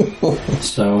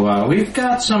 So we've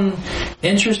got some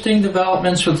interesting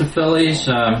developments with the Phillies.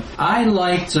 I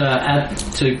liked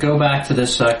to go back to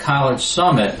this college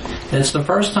summit. It's the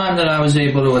first time that I was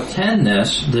able to attend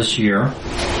this year.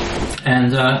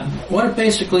 And what it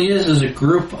basically is a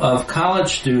group of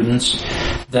college students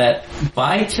that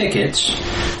buy tickets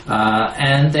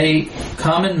and they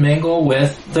come and mingle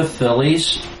with the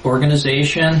Phillies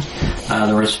organization.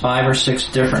 There was 5 or 6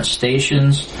 different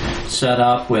stations set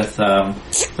up with,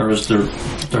 there was the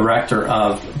director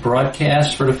of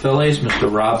broadcast for the Phillies,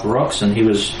 Mr. Rob Brooks, and he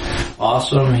was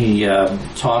awesome. He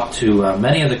talked to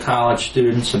many of the college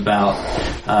students about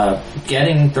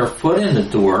getting their foot in the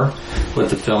door with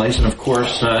the Phillies, and of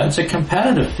course it's a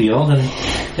competitive field, and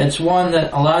it's one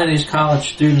that a lot of these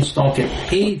college students don't get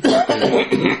paid to do.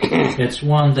 It's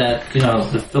one that,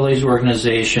 the Phillies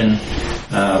organization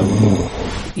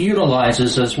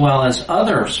utilizes, as well as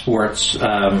other sports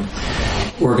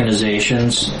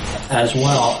organizations as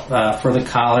well, for the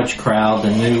college crowd,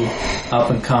 the new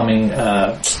up-and-coming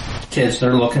kids that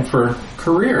are looking for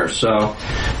careers. So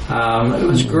it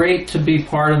was great to be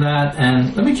part of that.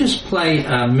 And let me just play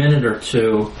a minute or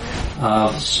two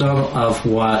of some of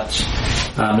what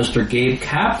Mr. Gabe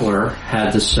Kapler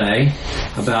had to say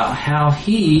about how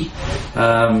he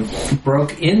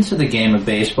broke into the game of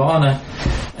baseball,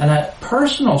 and a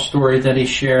personal story that he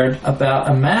shared about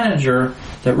a manager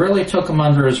that really took him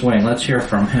under his wing. Let's hear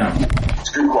from him. It's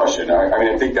a good question.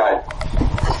 I think that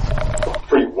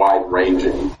pretty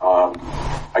wide-ranging.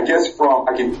 I guess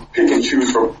I can pick and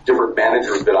choose from different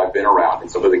managers that I've been around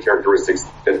and some of the characteristics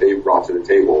that they've brought to the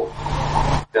table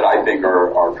that I think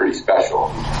are pretty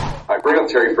special. I bring up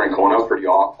Terry Francona pretty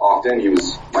often. He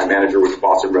was my manager with the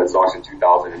Boston Red Sox in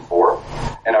 2004.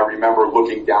 And I remember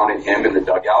looking down at him in the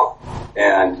dugout,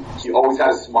 and he always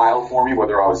had a smile for me,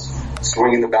 whether I was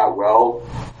swinging the bat well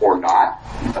or not.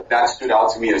 That stood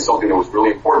out to me as something that was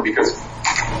really important, because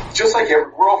just like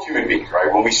we're all human beings,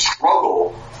 right? When we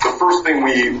struggle, the first thing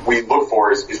we look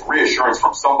for is reassurance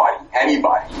from somebody,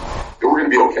 anybody, that we're going to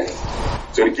be okay.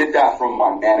 So to get that from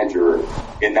my manager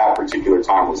in that particular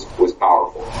time was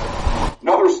powerful.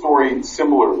 Another story,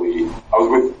 similarly, I was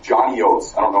with Johnny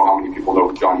Oates. I don't know how many people know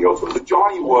who Johnny Oates was, but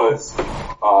Johnny was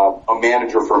a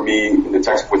manager for me with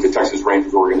the Texas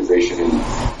Rangers organization in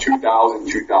 2000,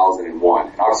 2001.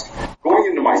 And I was going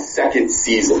into my second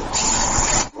season.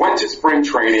 Went to spring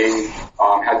training,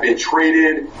 had been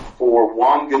traded for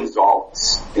Juan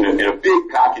Gonzalez in a big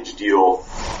package deal,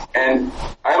 and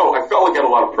I felt like I had a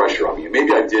lot of pressure on me.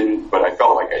 Maybe I didn't, but I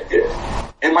felt like I did.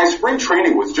 And my spring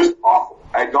training was just awful.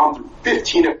 I had gone through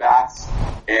 15 at-bats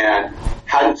and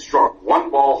hadn't struck one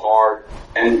ball hard,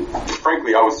 and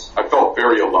frankly, I felt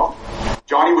very alone.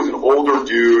 Johnny was an older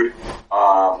dude,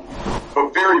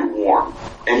 but very warm.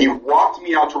 And he walked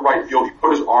me out to right field. He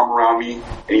put his arm around me,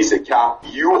 and he said, "Cap,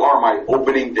 you are my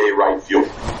opening day right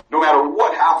fielder, no matter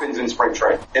what happens in spring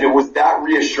training." And it was that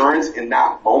reassurance in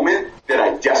that moment that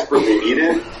I desperately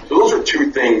needed. So those are 2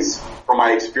 things from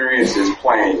my experiences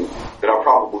playing that I'll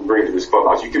probably bring to this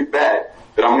clubhouse. You can bet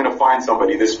that I'm going to find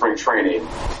somebody this spring training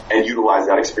and utilize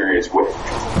that experience with.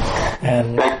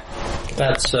 And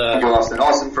that's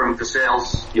Austin from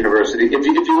DeSales University. If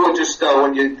you would just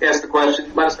when you ask the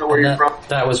question, let us know where you're from.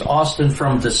 That was Austin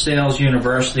from DeSales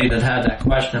University that had that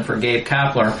question for Gabe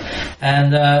Kapler,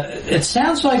 and it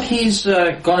sounds like he's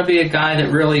going to be a guy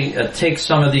that really takes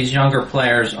some of these younger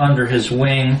players under his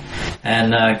wing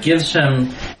and give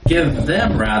them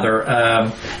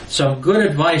some good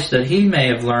advice that he may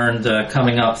have learned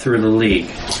coming up through the league.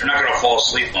 You're not going to fall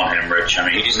asleep on him, Rich.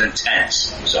 I mean, he's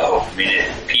intense. So,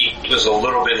 Pete was a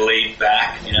little bit laid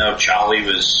back. Charlie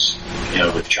was,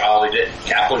 with Charlie,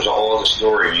 Kapler's a whole other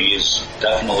story. He is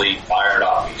definitely fired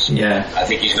up. I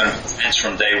think he's going to be intense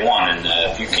from day one. And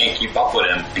if you can't keep up with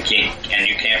him and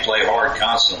you can't play hard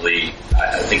constantly,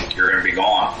 I think you're going to be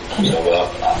gone. So,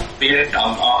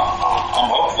 I'm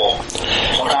hopeful.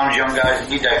 Sometimes young guys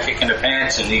need that kick in the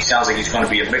pants, and he sounds like he's going to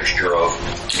be a mixture of,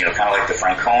 kind of like the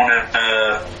Francona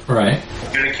right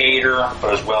communicator,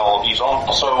 but as well, he's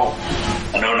also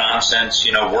no-nonsense,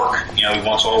 work. He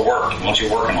wants all work. He wants you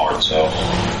working hard. So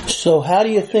how do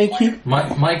you think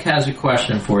Mike has a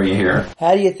question for you here.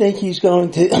 How do you think he's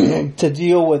going to to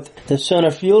deal with the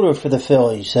center fielder for the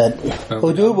Phillies,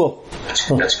 Odubel? It's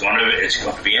going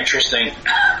to be interesting.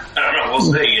 I don't know. We'll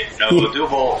see.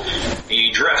 Odubel,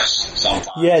 he drifts sometimes.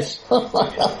 Yes.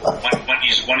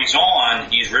 when he's on,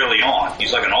 he's really on.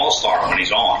 He's like an all-star when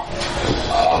he's on.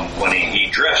 When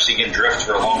he drifts, he can drift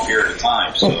for a long period of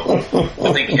time. So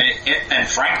I think and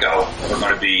Franco's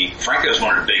one of the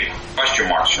big question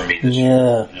marks for me this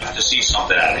year. To see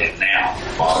something out of it now.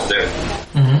 They're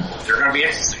going to be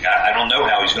interesting. I don't know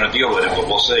how he's going to deal with it, but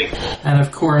we'll see. And of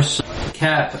course,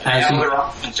 Cap they have other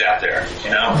options out there,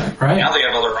 Right. Now they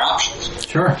have other options.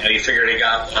 Sure. You figure they're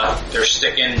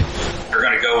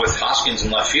going to go with Hoskins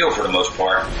in left field for the most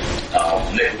part,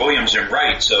 Nick Williams in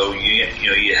right, so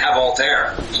you have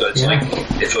Altair. So it's like,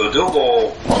 if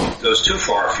Odubel goes too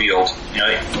far afield,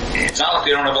 it's not like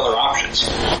they don't have other options.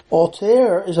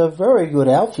 Altair is a very good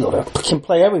outfielder. Can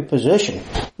play every position.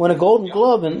 Won a Golden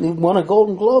Glove in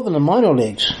the minor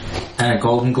leagues. And a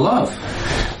Golden Glove.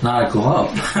 Not a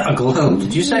glove. A glove.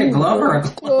 Did you say a glove or a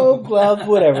glove? Glove,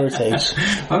 whatever it takes.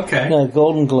 Okay. No,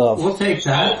 Golden Glove. We'll take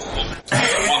that.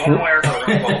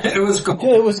 It was golden.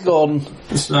 Yeah, it was golden.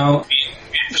 So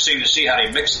interesting to see how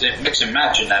they mix and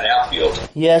match in that outfield.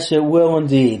 Yes, it will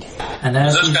indeed. And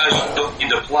as those guys don't need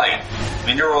to play. I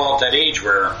mean, they're all at that age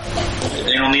where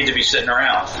they don't need to be sitting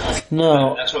around.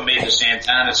 No. That's what made the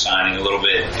Santana signing a little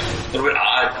bit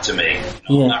odd to me.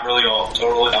 Yeah. I'm not really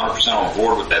totally 100% on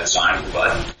board with that signing,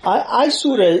 but I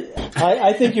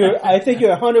think you're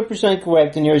 100%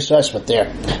 correct in your assessment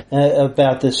there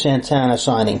about the Santana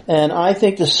signing. And I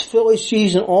think the Phillies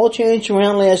season all changed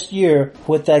around last year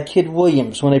with that kid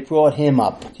Williams when they brought him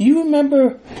up. Do you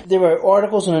remember there were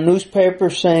articles in the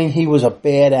newspaper saying he was a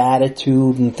bad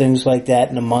attitude and things like that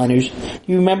in the minors? Do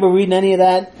you remember reading any of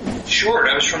that? Sure,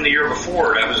 that was from the year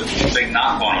before. That was a big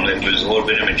knock on him. It was a little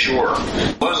bit immature.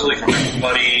 Supposedly from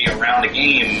everybody around the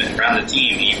game, around the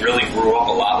team, he really grew up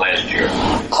a lot last year.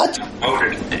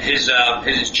 Promoted. His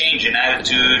change in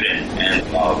attitude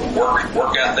and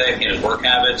work ethic and his work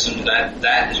habits, and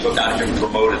that is what got him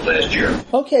promoted last year.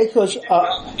 Okay, because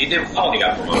he did well when he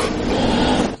got promoted.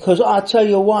 Because I'll tell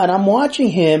you what, I'm watching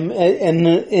him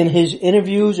in his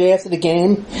interviews after the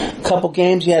game. A couple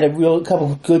games, he had a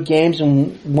couple good games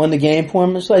and won the game for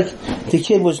him. It's like the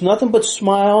kid was nothing but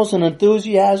smiles and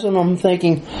enthusiasm. I'm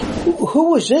thinking, who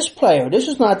was this player? This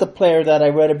is not the player that I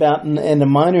read about in the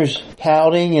minors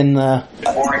pouting and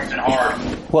boring and hard.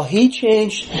 Well, he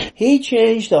changed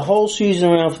the whole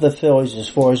season around for the Phillies as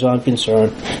far as I'm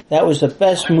concerned. That was the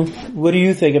best move. What do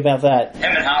you think about that?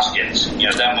 Him and Hoskins,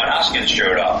 that when Hoskins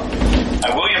showed up.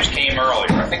 Williams came earlier.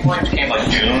 I think Williams came like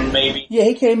June, maybe. Yeah,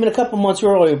 he came in a couple months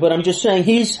earlier, but I'm just saying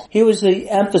he was the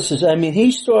emphasis. I mean,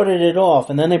 he started it off,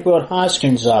 and then they brought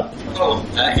Hoskins up. Oh,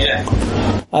 yeah.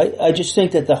 I just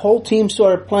think that the whole team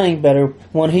started playing better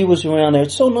when he was around there.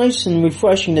 It's so nice and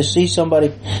refreshing to see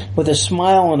somebody with a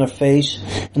smile on their face,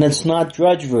 and it's not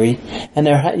drudgery. And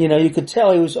you could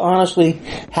tell he was honestly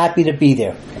happy to be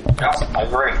there. Yeah, I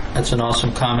agree. That's an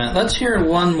awesome comment. Let's hear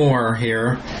one more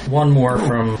here. One more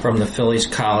from the Phillies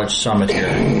College Summit here.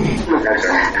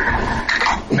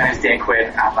 My name's Dan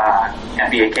Quinn. I'm an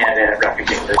MBA candidate at Rutgers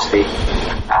University.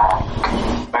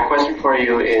 My question for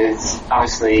you is,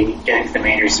 obviously, getting to the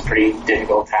majors is a pretty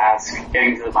difficult task.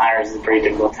 Getting to the minors is a pretty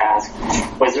difficult task.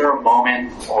 Was there a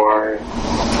moment or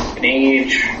an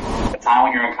age, a time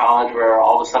when you're in college where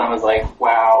all of a sudden it was like,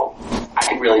 wow, I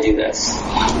could really do this?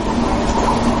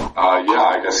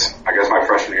 I guess my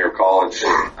freshman year of college,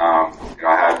 I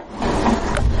had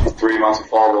 3 months of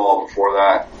fall ball before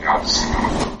that. I just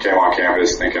came on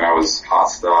campus thinking I was hot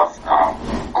stuff.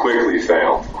 Quickly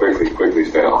failed.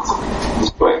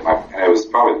 But it was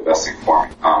probably the best thing for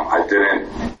me. I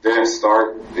didn't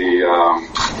start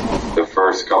the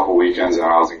first couple weekends when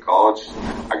I was in college.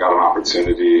 I got an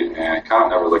opportunity and kind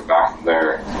of never looked back from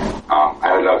there.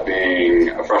 I ended up being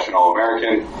a freshman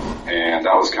All-American, and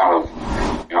that was kind of,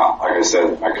 like I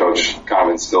said, my coach kind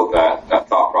of instilled that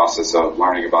thought process of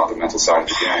learning about the mental side of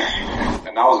the game.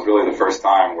 And that was really the first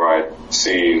time where I'd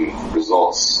seen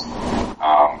results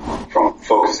from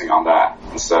focusing on that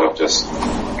instead of just,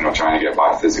 trying to get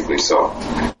by physically. So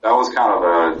that was kind of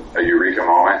a eureka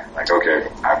moment. Like, okay,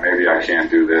 maybe I can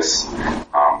do this.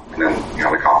 And then,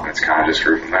 the confidence kind of just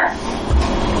grew from there.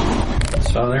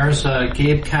 So there's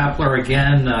Gabe Kapler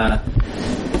again.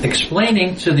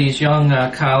 explaining to these young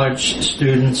college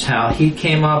students how he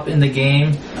came up in the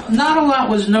game. Not a lot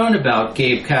was known about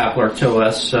Gabe Kapler to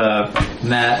us,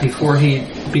 Matt, before he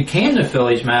became the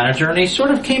Phillies manager, and he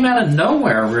sort of came out of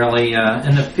nowhere, really,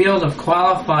 in the field of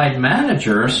qualified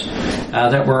managers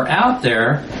that were out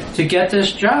there to get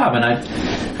this job. And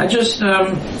I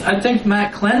think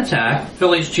Matt Klentak,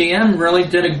 Phillies GM, really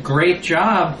did a great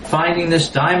job finding this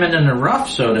diamond in the rough,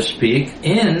 so to speak,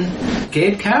 in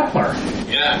Gabe Kapler.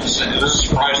 Yeah, it was a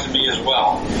surprise to me as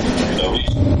well.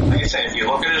 Like I said, if you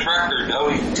look at his record,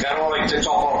 he got all ticks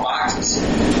off all the boxes.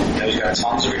 He's got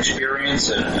tons of experience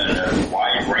and a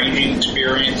wide-ranging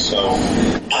experience. So,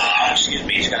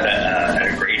 he's got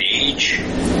at a great age.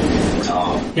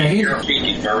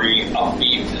 He's very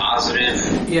upbeat,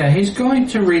 positive. Yeah, he's going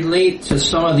to relate to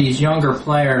some of these younger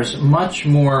players much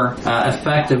more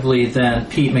effectively than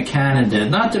Pete Mackanin did.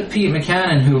 Not that Pete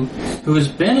Mackanin, who has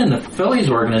been in the Phillies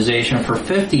organization for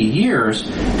 50 years.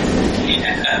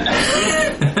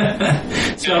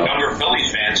 So younger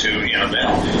Phillies fans who, they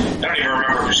don't even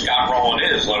remember who Scott Rowland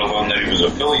is, let alone that he was a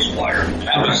Phillies player.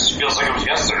 That feels like it was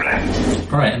yesterday.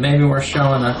 Right, maybe we're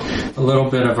showing a little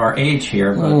bit of our age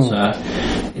here, but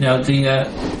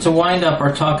to wind up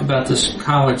our talk about this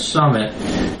college summit,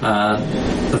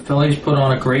 the Phillies put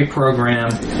on a great program.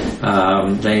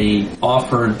 They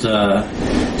offered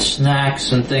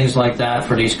snacks and things like that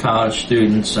for these college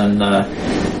students, and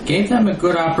gave them a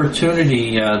good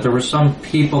opportunity. There were some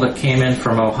people that came in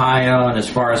from Ohio and as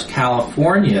far as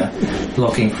California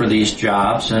looking for these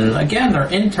jobs, and again, they're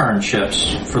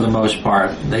internships for the most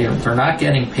part. They're not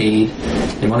getting paid.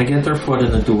 They want to get their foot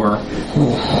in the door,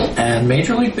 and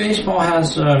Major League Baseball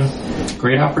has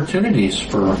great opportunities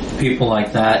for people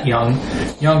like that,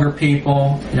 younger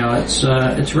people.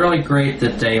 It's really great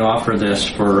that they offer this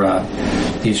for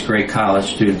these great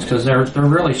college students, because they're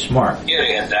really smart. Yeah,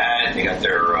 they got that. They got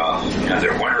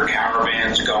their winter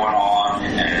caravans going on,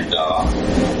 and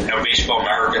Baseball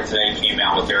America today came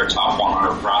out with their top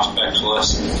 100 prospects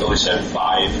list. Phillies had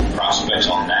 5 prospects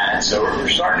on that, so you're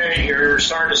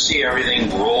starting to see everything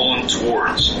rolling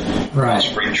towards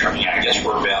spring training. I guess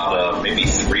we're about maybe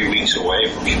 3 weeks away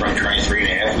from spring training,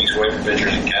 3.5 weeks away from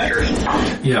pitchers and catchers.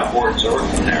 Yeah. It's over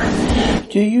from there.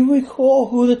 Do you recall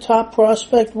who the top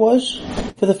prospect was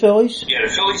for the Phillies? Yeah, the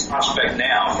Phillies prospect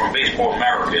now from Baseball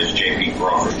America is J.P.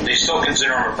 Crawford. They still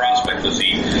consider him a prospect because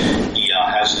he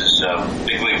has his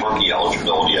big league rookie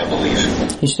eligibility, I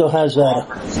believe. He still has that.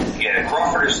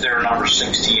 Crawford is their number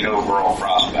 16 overall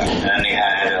prospect. And then they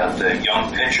had the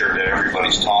young pitcher that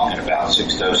everybody's talking about,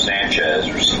 Sixto Sanchez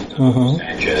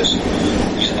Sanchez.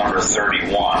 He's number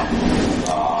 31.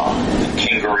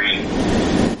 Kingery.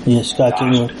 Yes, Scott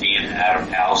Kingery. And Adam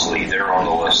Housley, they're on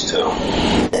the list too.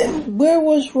 Where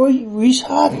was Rhys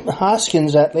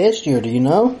Hoskins at last year? Do you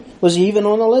know? Was he even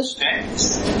on the list?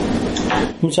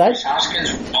 Who's that? Rhys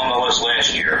Hoskins was on the list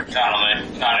last year.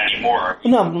 Not anymore.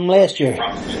 No, last year.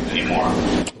 Anymore.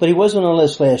 But he was on the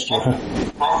list last year.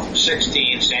 Crawford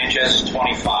 16, Sanchez is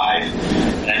 25,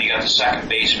 and then you got the second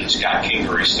baseman, Scott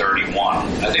Kingery, 31.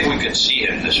 I think we could see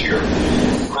him this year.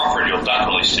 Crawford you'll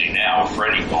definitely see now.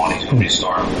 Freddie gone, he's going to be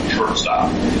starting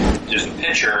shortstop. There's the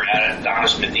pitcher,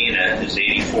 Adonis Medina, is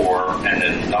 84, and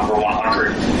then number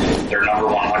 100. Their number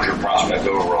 100 prospect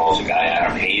overall is a guy,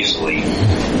 Adam Hazley,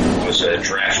 who was a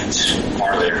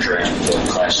part of their draft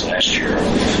class last year.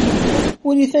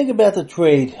 What do you think about the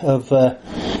trade of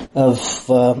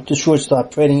the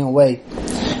shortstop, trading away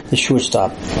the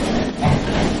shortstop? I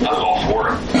was all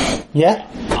for it. Yeah?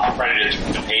 I'm ready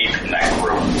to pay from that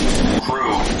crew.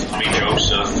 Tommy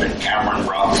Joseph and Cameron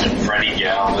Rupp and Freddie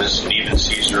Galvis and even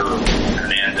Cesar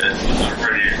Hernandez. I'm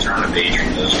ready to turn the page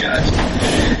from those guys.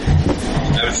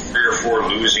 That was 3 or 4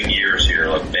 losing years here,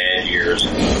 like bad years.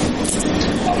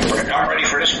 I'm ready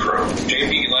for this crew. I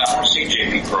want to see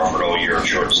J.P. Crawford all year at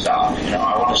shortstop.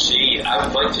 I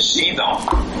would like to see them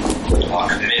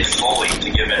commit fully to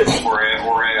giving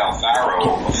Jorge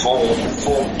Alfaro a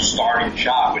full starting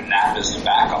shot with Knapp as the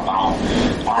backup. I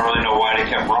don't really know why they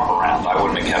kept Rupp around. I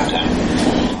wouldn't have kept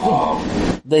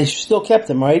him. They still kept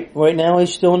him, right? Right now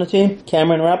he's still on the team?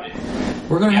 Cameron Rupp?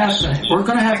 We're going to have to.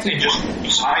 They just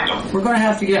signed him. We're going to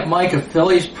have to get Mike a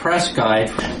Phillies press guide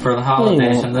for the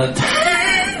holidays, and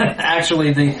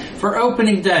actually for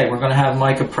opening day we're going to have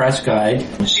Mike a press guide.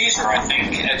 Cesar, I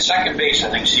think at second base,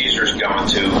 Cesar's going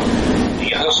to.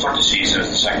 He'll start the season as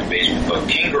the second baseman, but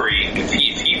Kingery, if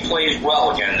he plays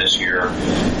well again this year,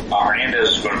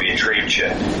 Hernandez is going to be a trade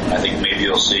chip. I think maybe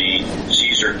you'll see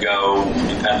Cesar go,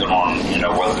 depending on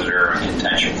whether they're in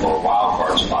contention for a wild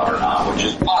card spot or not, which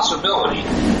is a possibility.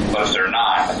 But if they're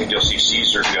not, I think you'll see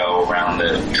Cesar go around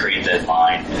the trade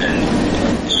deadline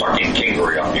and start getting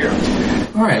Kingery up here.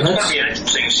 All right, It's going to be an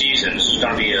interesting season. This is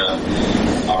going to be a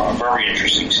very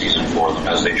interesting season for them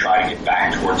as they try to get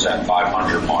back towards that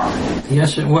 500 mark.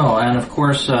 Yes, it will. And, of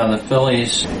course, the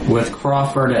Phillies with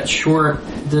Crawford at short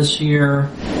this year.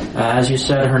 As you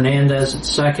said, Hernandez at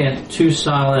second, two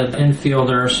solid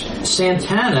infielders.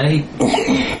 Santana, he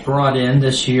brought in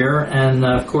this year. And,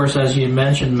 of course, as you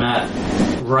mentioned, Matt,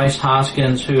 Rhys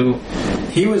Hoskins, who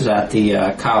he was at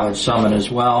the college summit as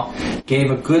well,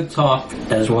 gave a good talk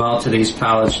as well to these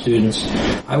college students.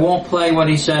 I won't play what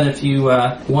he said. If you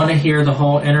want to hear the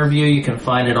whole interview, you can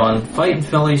find it on Fightin'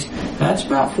 Phillies. That's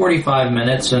about 45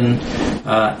 minutes, and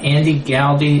Andy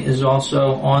Galdi is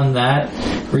also on that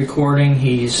recording.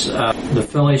 He's the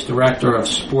Phillies director of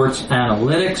sports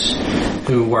analytics,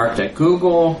 who worked at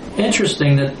Google.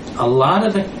 Interesting that a lot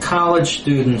of the college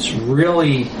students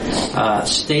really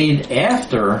stayed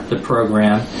after the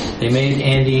program. They made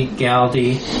Andy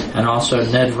Galdi and also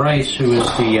Ned Rice, who is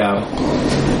the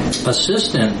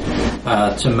assistant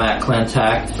to Matt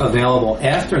Klentak, available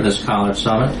after this college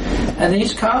summit. And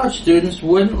these college students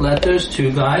wouldn't let those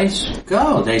two guys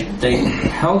go. They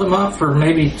held them up for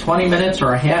maybe 20 minutes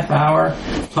or a half hour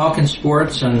talking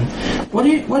sports. And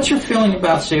what's your feeling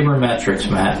about sabermetrics,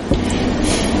 Matt?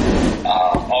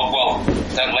 Well,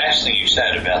 that last thing you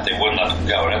said about they wouldn't let them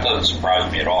go, that doesn't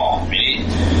surprise me at all. I mean,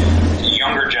 the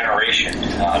younger generation,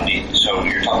 so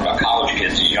you're talking about college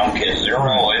kids, these young kids, they're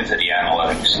all into the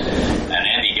analytics. And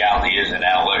Andy Galdi is an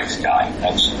analytics guy.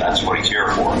 That's what he's here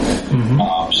for. Mm-hmm.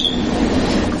 So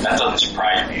that doesn't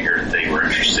surprise me here that they were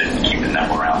interested in keeping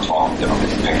them around talking to them,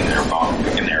 picking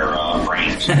their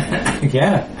brains.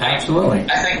 Yeah, absolutely.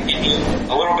 I think you need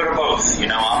a little bit of both. You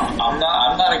know, I'm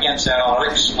not against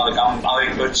analytics. Like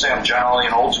I would say I'm generally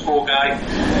an old school guy,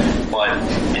 but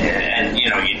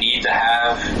you need to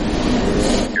have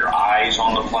your eyes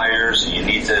on the players. You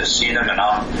need to see them, and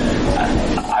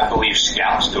I believe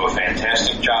scouts do a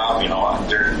fantastic job. You know,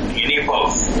 you need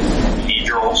both. You need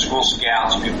your old school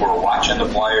scouts, people who are watching the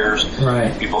players,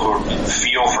 right. People who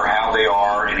feel for how they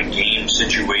are in a game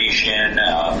situation,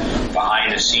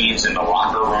 behind the scenes in the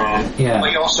locker room. Yeah.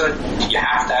 But you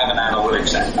have to have an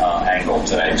analytics angle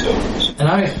today too. And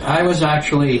I was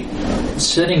actually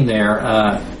sitting there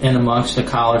in amongst the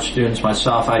college students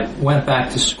myself. I went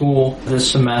back to school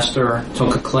this semester,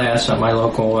 took a class at my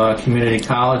local community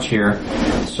college here,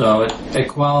 so it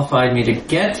qualified me to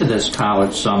get to this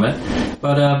college summit.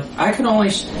 But I could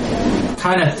only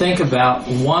kind of think about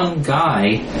one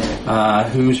guy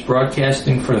who's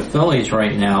broadcasting for the Phillies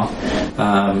right now,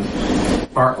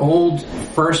 our old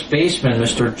first baseman,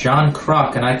 Mr. John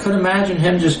Kruk, and I could imagine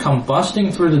him just come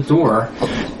busting through the door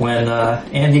when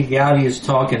Andy Galdi is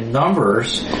talking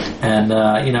numbers and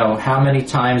how many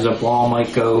times a ball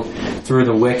might go through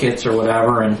the wickets or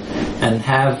whatever, and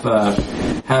have a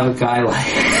guy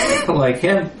like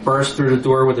him burst through the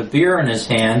door with a beer in his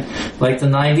hand, like the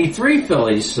 '93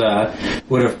 Phillies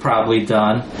would have probably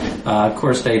done. Of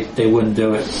course, they wouldn't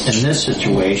do it in this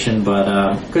situation,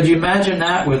 but could you imagine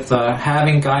that with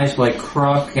having guys like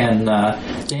Kruk and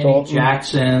Danny Dalton.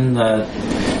 Jackson,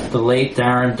 the late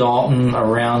Darren Dalton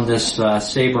around this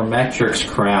sabermetrics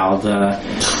crowd?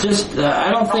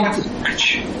 I don't think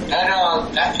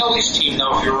that Phillies team,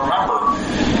 though, if you remember,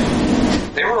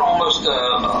 they were almost a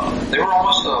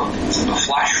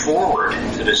flash forward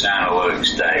to this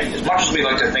analytics day. As much as we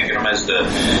like to think of them as the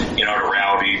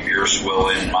Rowdy, Beer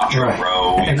Swilling, Macho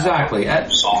Rowe, exactly,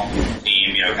 soft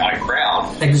team, kind of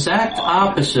crowd. Exact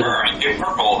opposite. They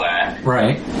weren't all that,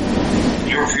 right?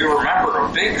 If you remember, a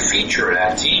big feature of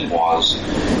that team was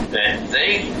that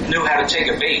they knew how to take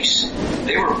a base.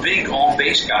 They were big on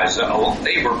base guys.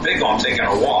 They were big on taking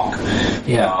a walk.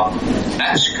 Yeah.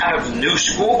 That's kind of new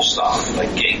school stuff,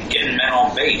 like getting men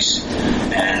on base.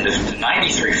 And the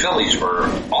 '93 Phillies were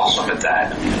awesome at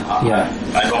that.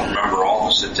 I don't remember all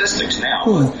the statistics now,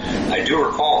 but I do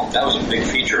recall that was a big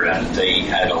feature, and they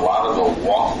had a lot of the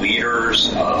walk leaders.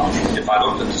 If I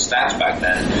looked at the stats back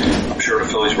then, I'm sure the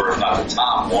Phillies were, if not the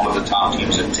top, one of the top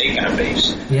teams had taken a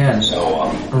base. Yeah.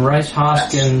 So Rhys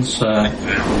Hoskins,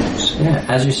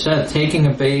 as you said, taking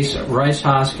a base. Rhys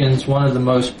Hoskins, one of the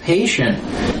most patient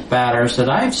batters that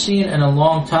I've seen in a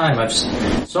long time. I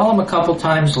saw him a couple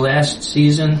times last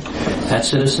season at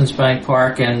Citizens Bank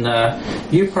Park, and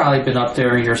you've probably been up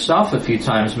there yourself a few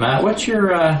times, Matt. What's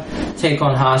your take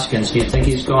on Hoskins? Do you think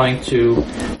he's going to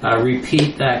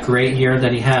repeat that great year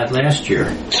that he had last year?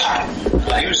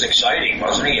 He was exciting,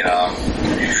 wasn't he? We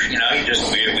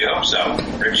hope so.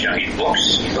 Rich, he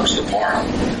looks the part.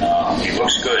 He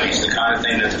looks good. He's the kind of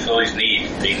thing that the Phillies need.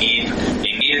 They need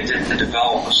needed to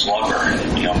develop a slugger,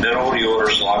 middle of the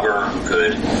order slugger who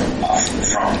could,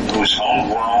 who was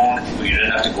homegrown, who you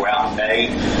didn't have to go out and pay,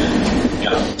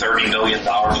 $30 million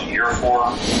a year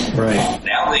for. Right.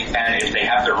 Now they can, if they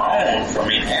have their own from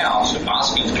in-house, if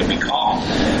Hoskins can become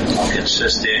a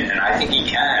consistent, and I think he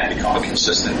can become a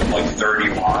consistent, like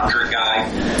 30-100 guy,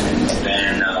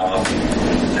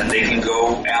 then they can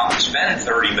go out and spend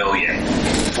 $30 million,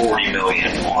 $40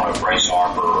 million on a Bryce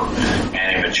Harper,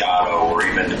 Manny Machado, or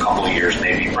even a couple of years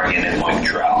maybe bringing in Mike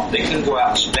Trout. They can go out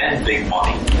and spend big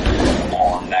money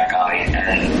on that guy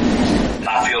and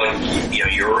not feel like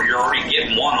you're already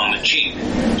getting one on the cheap,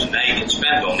 so now you can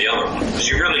spend on the other one, because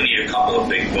you really need a couple of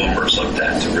big boomers like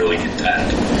that to really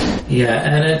contend. Yeah,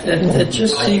 and it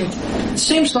just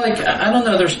seems like, I don't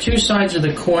know, there's two sides of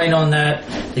the coin on that.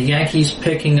 The Yankees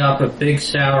picking up a big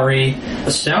salary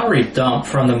dump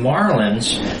from the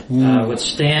Marlins with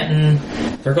Stanton.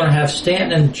 They're going to have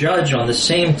Stanton and Judge on the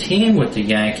same team with the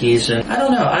Yankees, and I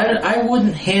don't know, I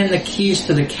wouldn't hand the keys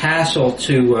to the castle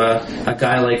to a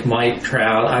guy like Mike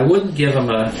Trout. I wouldn't give him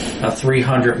a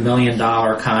 $300 million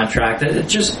contract. It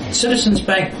just, Citizens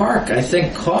Bank Park, I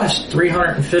think, cost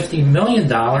 $350 million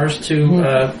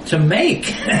to make.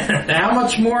 How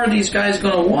much more are these guys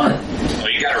going to want?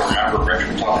 Well, you got to remember, Rich,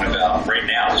 we're talking about right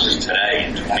now, this is today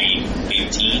in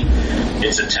 2018,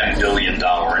 it's a $10 billion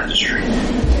industry.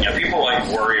 People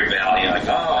worry about,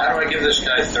 how do I give this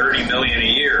guy $30 million a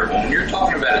year? Well, when you're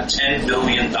talking about a $10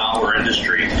 billion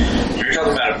industry, when you're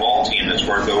talking about a ball team that's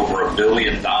worth over $1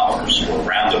 billion, or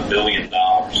around $1 billion,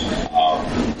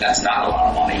 that's not a lot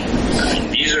of money. I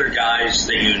mean, these are guys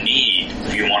that you need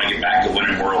if you want to get back to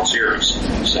winning World Series.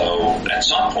 So at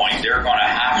some point, they're going to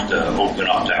have to open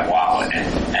up that wallet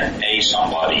and pay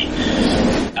somebody.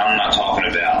 I'm not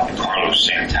talking about Carlos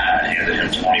Santana handed him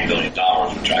 $20 million,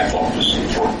 which I thought was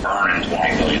for burning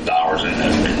 $20 million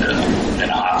in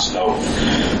a hot stove.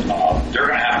 They're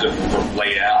going to have to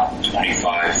lay out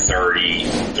 25, 30,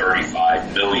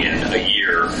 35 million a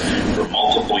year for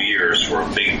multiple years for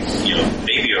a big,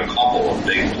 maybe a couple of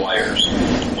big players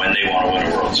when they want to win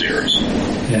a World Series.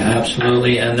 Yeah,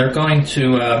 absolutely. And they're going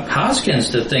to Hoskins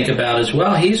to think about as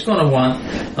well. He's going to want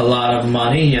a lot of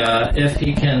money if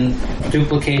he can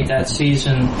duplicate that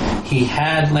season he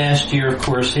had last year, of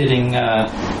course, hitting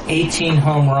 18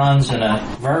 home runs in a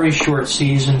very short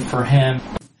season for him.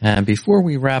 And before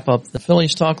we wrap up the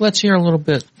Phillies talk, let's hear a little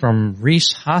bit from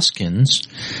Rhys Hoskins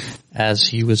as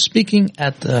he was speaking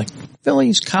at the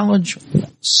Phillies College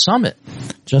Summit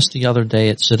just the other day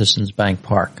at Citizens Bank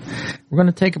Park. We're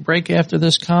going to take a break after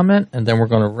this comment, and then we're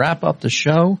going to wrap up the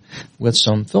show with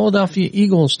some Philadelphia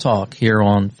Eagles talk here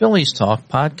on Phillies Talk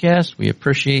Podcast. We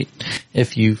appreciate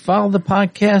if you follow the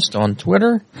podcast on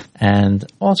Twitter and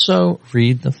also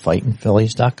read the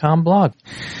FightinPhillies.com blog.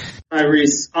 Hi,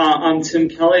 Rhys. I'm Tim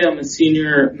Kelly. I'm a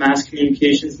senior mass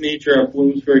communications major at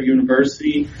Bloomsburg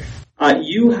University.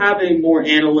 You have a more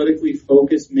analytically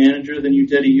focused manager than you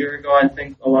did a year ago, I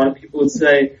think a lot of people would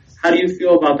say. How do you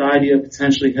feel about the idea of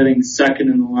potentially hitting second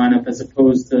in the lineup as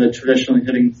opposed to traditionally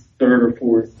hitting third or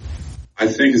fourth? I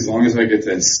think as long as I get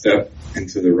to step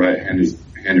into the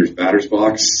right-hander's batter's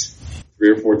box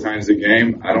 3 or 4 times a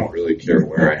game, I don't really care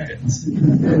where I hit.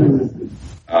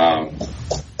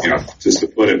 Just to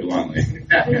put it bluntly.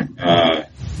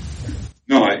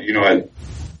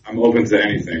 I'm open to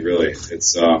anything, really.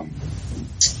 It's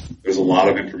there's a lot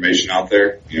of information out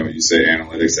there. When you say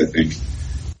analytics, I think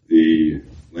the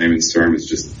layman's term is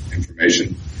just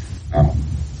information.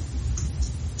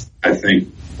 I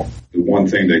think the one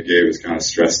thing that Gabe has kind of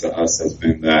stressed to us has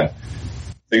been that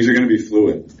things are going to be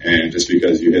fluid, and just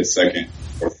because you hit second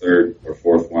or third or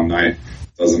fourth one night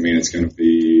doesn't mean it's going to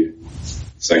be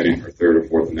second or third or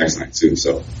fourth the next night too.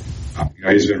 So,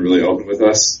 he's been really open with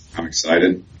us. I'm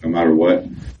excited no matter what.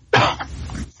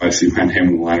 If I see my name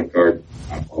on the lineup card,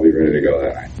 I'll be ready to go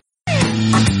that night.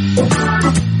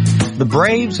 The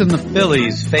Braves and the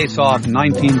Phillies face off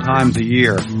 19 times a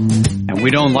year, and we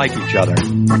don't like each other.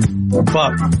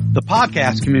 But the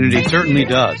podcast community certainly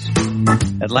does.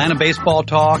 Atlanta Baseball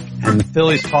Talk and the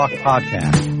Phillies Talk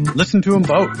Podcast. Listen to them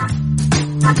both.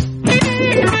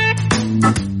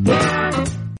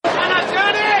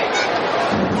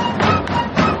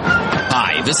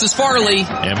 This is Farley.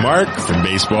 And Mark from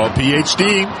Baseball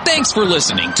PhD. Thanks for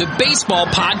listening to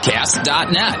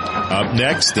BaseballPodcast.net. Up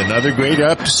next, another great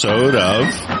episode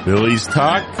of Phillies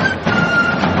Talk.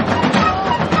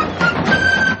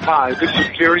 Hi, this is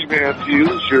Gary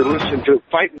Matthews. You're listening to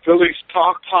Fightin' Phillies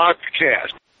Talk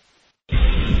Podcast.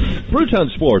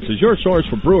 Brewtown Sports is your source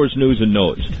for Brewers news and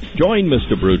notes. Join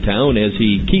Mr. Brewtown as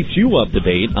he keeps you up to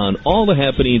date on all the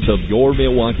happenings of your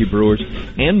Milwaukee Brewers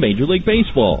and Major League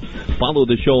Baseball. Follow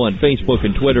the show on Facebook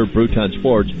and Twitter, Brewtown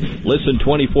Sports. Listen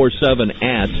 24/7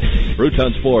 at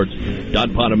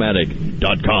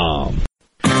BrewtownSports.Podomatic.com.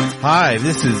 Hi,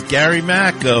 this is Gary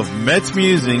Mack of Mets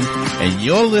Musing, and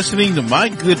you're listening to my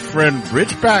good friend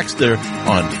Rich Baxter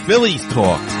on Phillies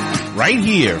Talk, right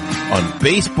here on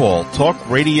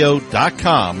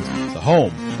BaseballTalkRadio.com, the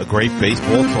home of great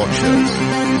baseball talk shows.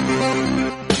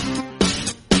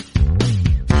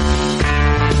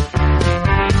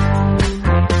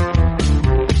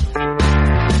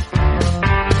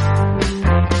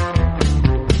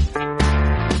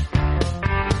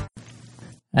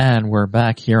 And we're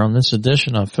back here on this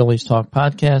edition of Phillies Talk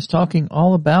Podcast, talking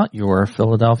all about your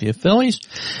Philadelphia Phillies.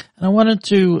 And I wanted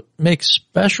to make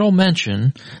special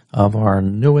mention of our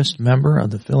newest member of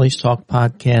the Phillies Talk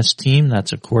Podcast team.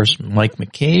 That's, of course, Mike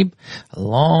McCabe, a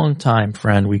longtime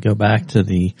friend. We go back to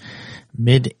the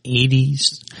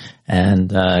mid-'80s,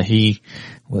 and he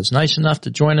was nice enough to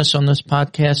join us on this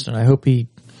podcast, and I hope he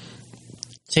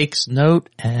takes note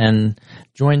and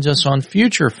joins us on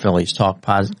future Phillies Talk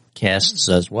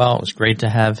podcasts as well. It was great to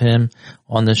have him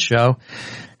on this show.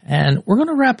 And we're going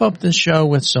to wrap up this show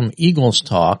with some Eagles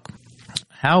talk,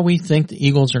 how we think the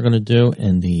Eagles are going to do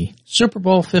in the Super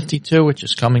Bowl 52, which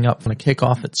is coming up on a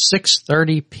kickoff at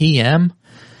 6:30 p.m.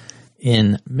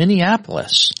 in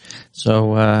Minneapolis.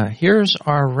 So here's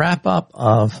our wrap-up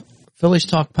of Phillies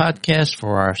Talk Podcast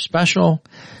for our special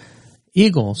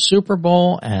Eagles Super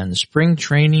Bowl and spring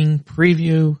training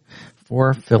preview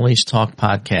for Phillies Talk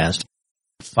Podcast.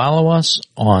 Follow us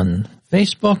on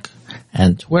Facebook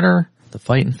and Twitter, the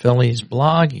Fightin' Phillies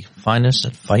blog. You can find us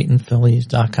at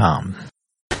fightinphillies.com.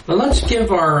 Well, let's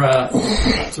give our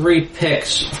 3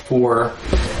 picks for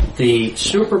the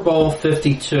Super Bowl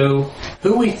 52,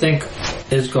 who we think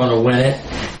is going to win it,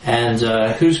 and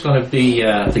who's going to be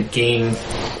the game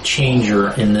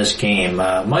changer in this game.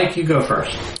 Mike, you go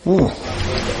first.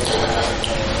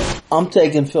 I'm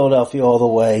taking Philadelphia all the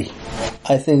way.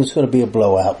 I think it's going to be a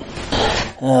blowout.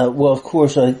 Well, of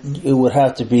course, it would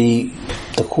have to be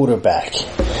the quarterback.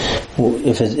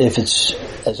 If it's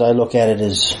as I look at it,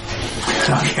 as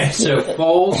okay. So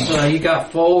Foles, you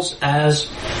got Foles as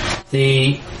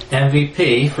the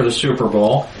MVP for the Super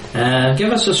Bowl, and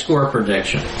give us a score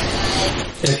prediction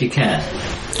if you can.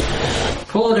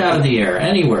 Pull it out of the air,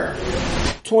 anywhere.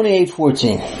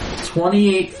 28-14.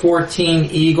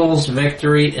 28-14 Eagles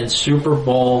victory in Super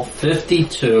Bowl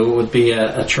 52 would be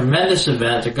a tremendous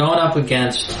event. They're going up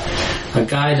against a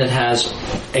guy that has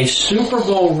a Super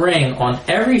Bowl ring on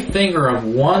every finger of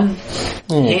one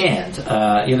hand,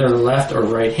 either the left or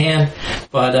right hand.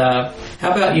 But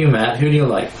how about you, Matt? Who do you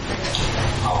like?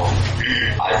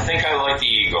 I think I like the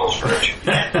Eagles, Rich.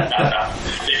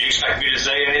 Did you expect me to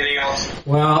say anything else?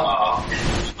 Well,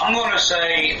 I'm going to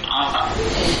say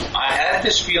I had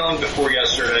this feeling before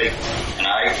yesterday, and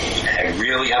I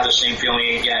really have the same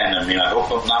feeling again. I mean, I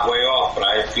hope I'm not way off, but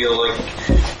I think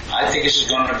this is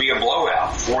going to be a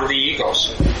blowout for the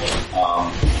Eagles.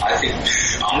 I think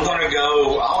I'll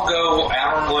go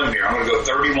out on a limb here. I'm going to go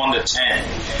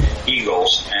 31-10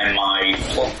 Eagles, and my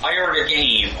player of the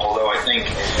game, although I think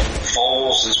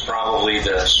Foles is probably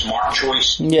the smart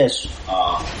choice. Yes.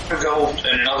 I'm going to go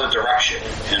in another direction,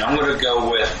 and I'm going to go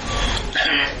with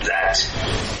that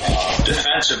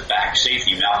defensive back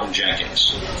safety, Malcolm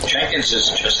Jenkins. Jenkins has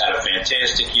just had a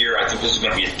fantastic year. I think this is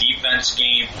going to be a defense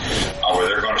game where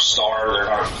they're going to start, they're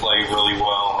going to play really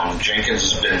well, and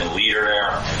Jenkins has been the leader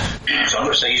there. So I'm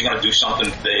going to say he's going to do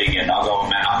something big, and I'll go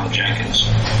with Malcolm Jenkins.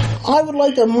 I would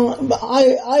like to.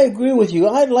 I agree with you.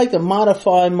 I'd like to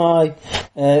modify my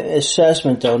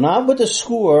assessment, though, not with the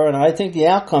score, and I think the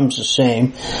outcome's the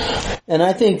same. And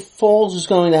I think Foles is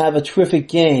going to have a terrific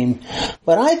game,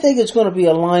 but I think it's going to be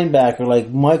a linebacker like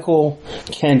Michael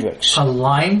Kendricks. A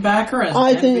linebacker as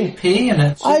MVP in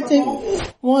a Super Bowl?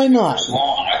 Why not?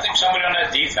 I think somebody on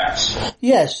that defense.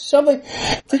 Yes, somebody.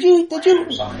 Did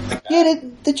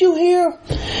you hear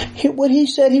what he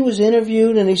said? He was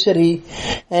interviewed, and he said he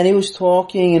was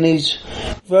talking, and he's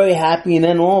very happy, and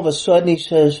then all of a sudden he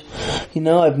says,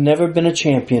 I've never been a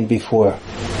champion before.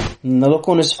 And the look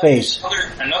on his face.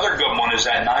 Another good one is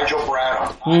that Nigel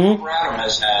Bradham. Nigel Bradham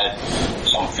has had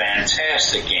some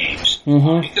fantastic games.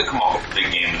 He could come up with a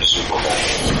big game in the Super Bowl.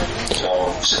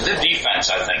 So the defense,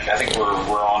 I think we're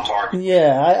on target.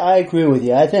 Yeah, I agree with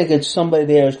you. I think it's somebody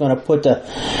there who's going to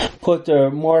put their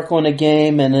mark on the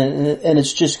game, and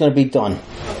it's just going to be done.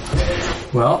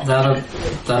 Well, that'll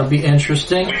be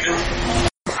interesting.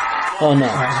 Oh no.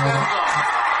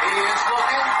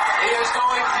 He is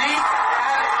going deep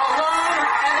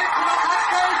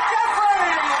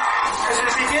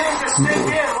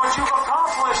what you've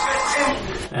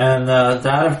accomplished. And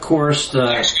that, of course,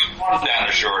 Next one down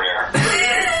the short air.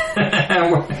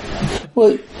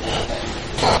 Well,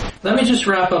 let me just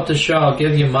wrap up the show. I'll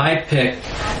give you my pick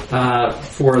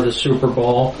for the Super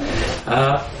Bowl.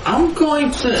 I'm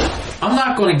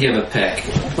not going to give a pick,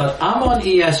 but I'm on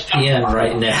ESPN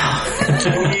right now.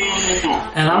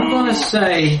 And I'm going to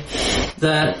say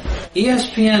that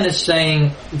ESPN is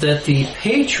saying that the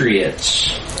Patriots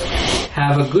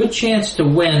have a good chance to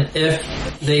win if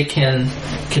they can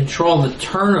control the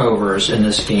turnovers in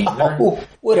this game.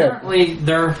 Apparently,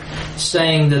 they're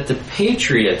saying that the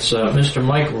Patriots, Mr.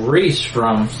 Mike Reese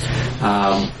from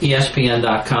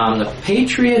ESPN.com, the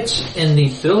Patriots in the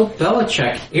Bill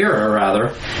Belichick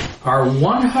era, are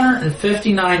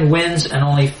 159 wins and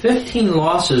only 15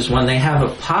 losses when they have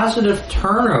a positive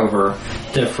turnover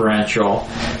differential,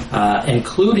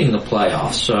 including the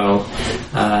playoffs. So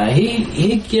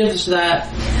he gives that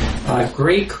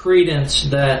great credence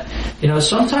that,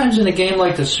 sometimes in a game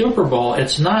like the Super Bowl,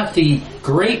 it's not the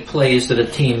great plays that a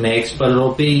team makes, but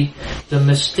it'll be the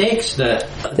mistakes that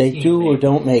they do or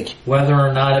don't make, whether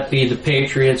or not it be the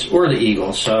Patriots or the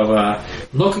Eagles. So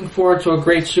looking forward to a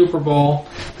great Super Bowl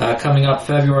coming up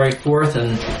February 4th.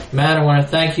 And Matt, I want to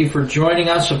thank you for joining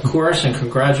us, of course, and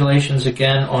congratulations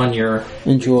again on your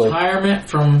retirement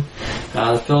from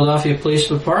the Philadelphia Police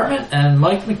Department. And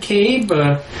Mike McCabe,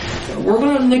 we're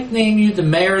going to nickname you the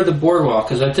Mayor of the Boardwalk,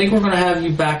 because I think we're going to have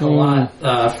you back a lot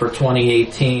for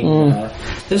 2018.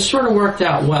 This sort of worked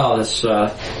out well, this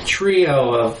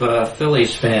trio of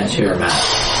Phillies fans here, Matt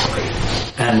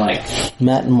and Mike.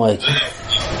 Matt and Mike.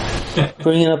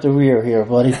 Bringing up the rear here,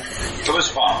 buddy. It was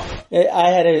fun. I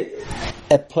had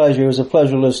a pleasure. It was a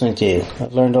pleasure listening to you.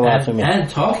 I've learned a lot from you. And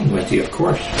talking with you, of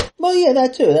course. Well, yeah,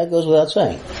 that too. That goes without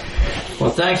saying.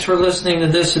 Well, thanks for listening to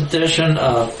this edition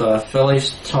of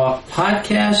Phillies Talk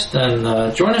Podcast,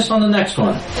 and join us on the next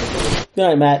one. Good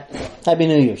night, Matt. Happy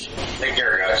New Year's.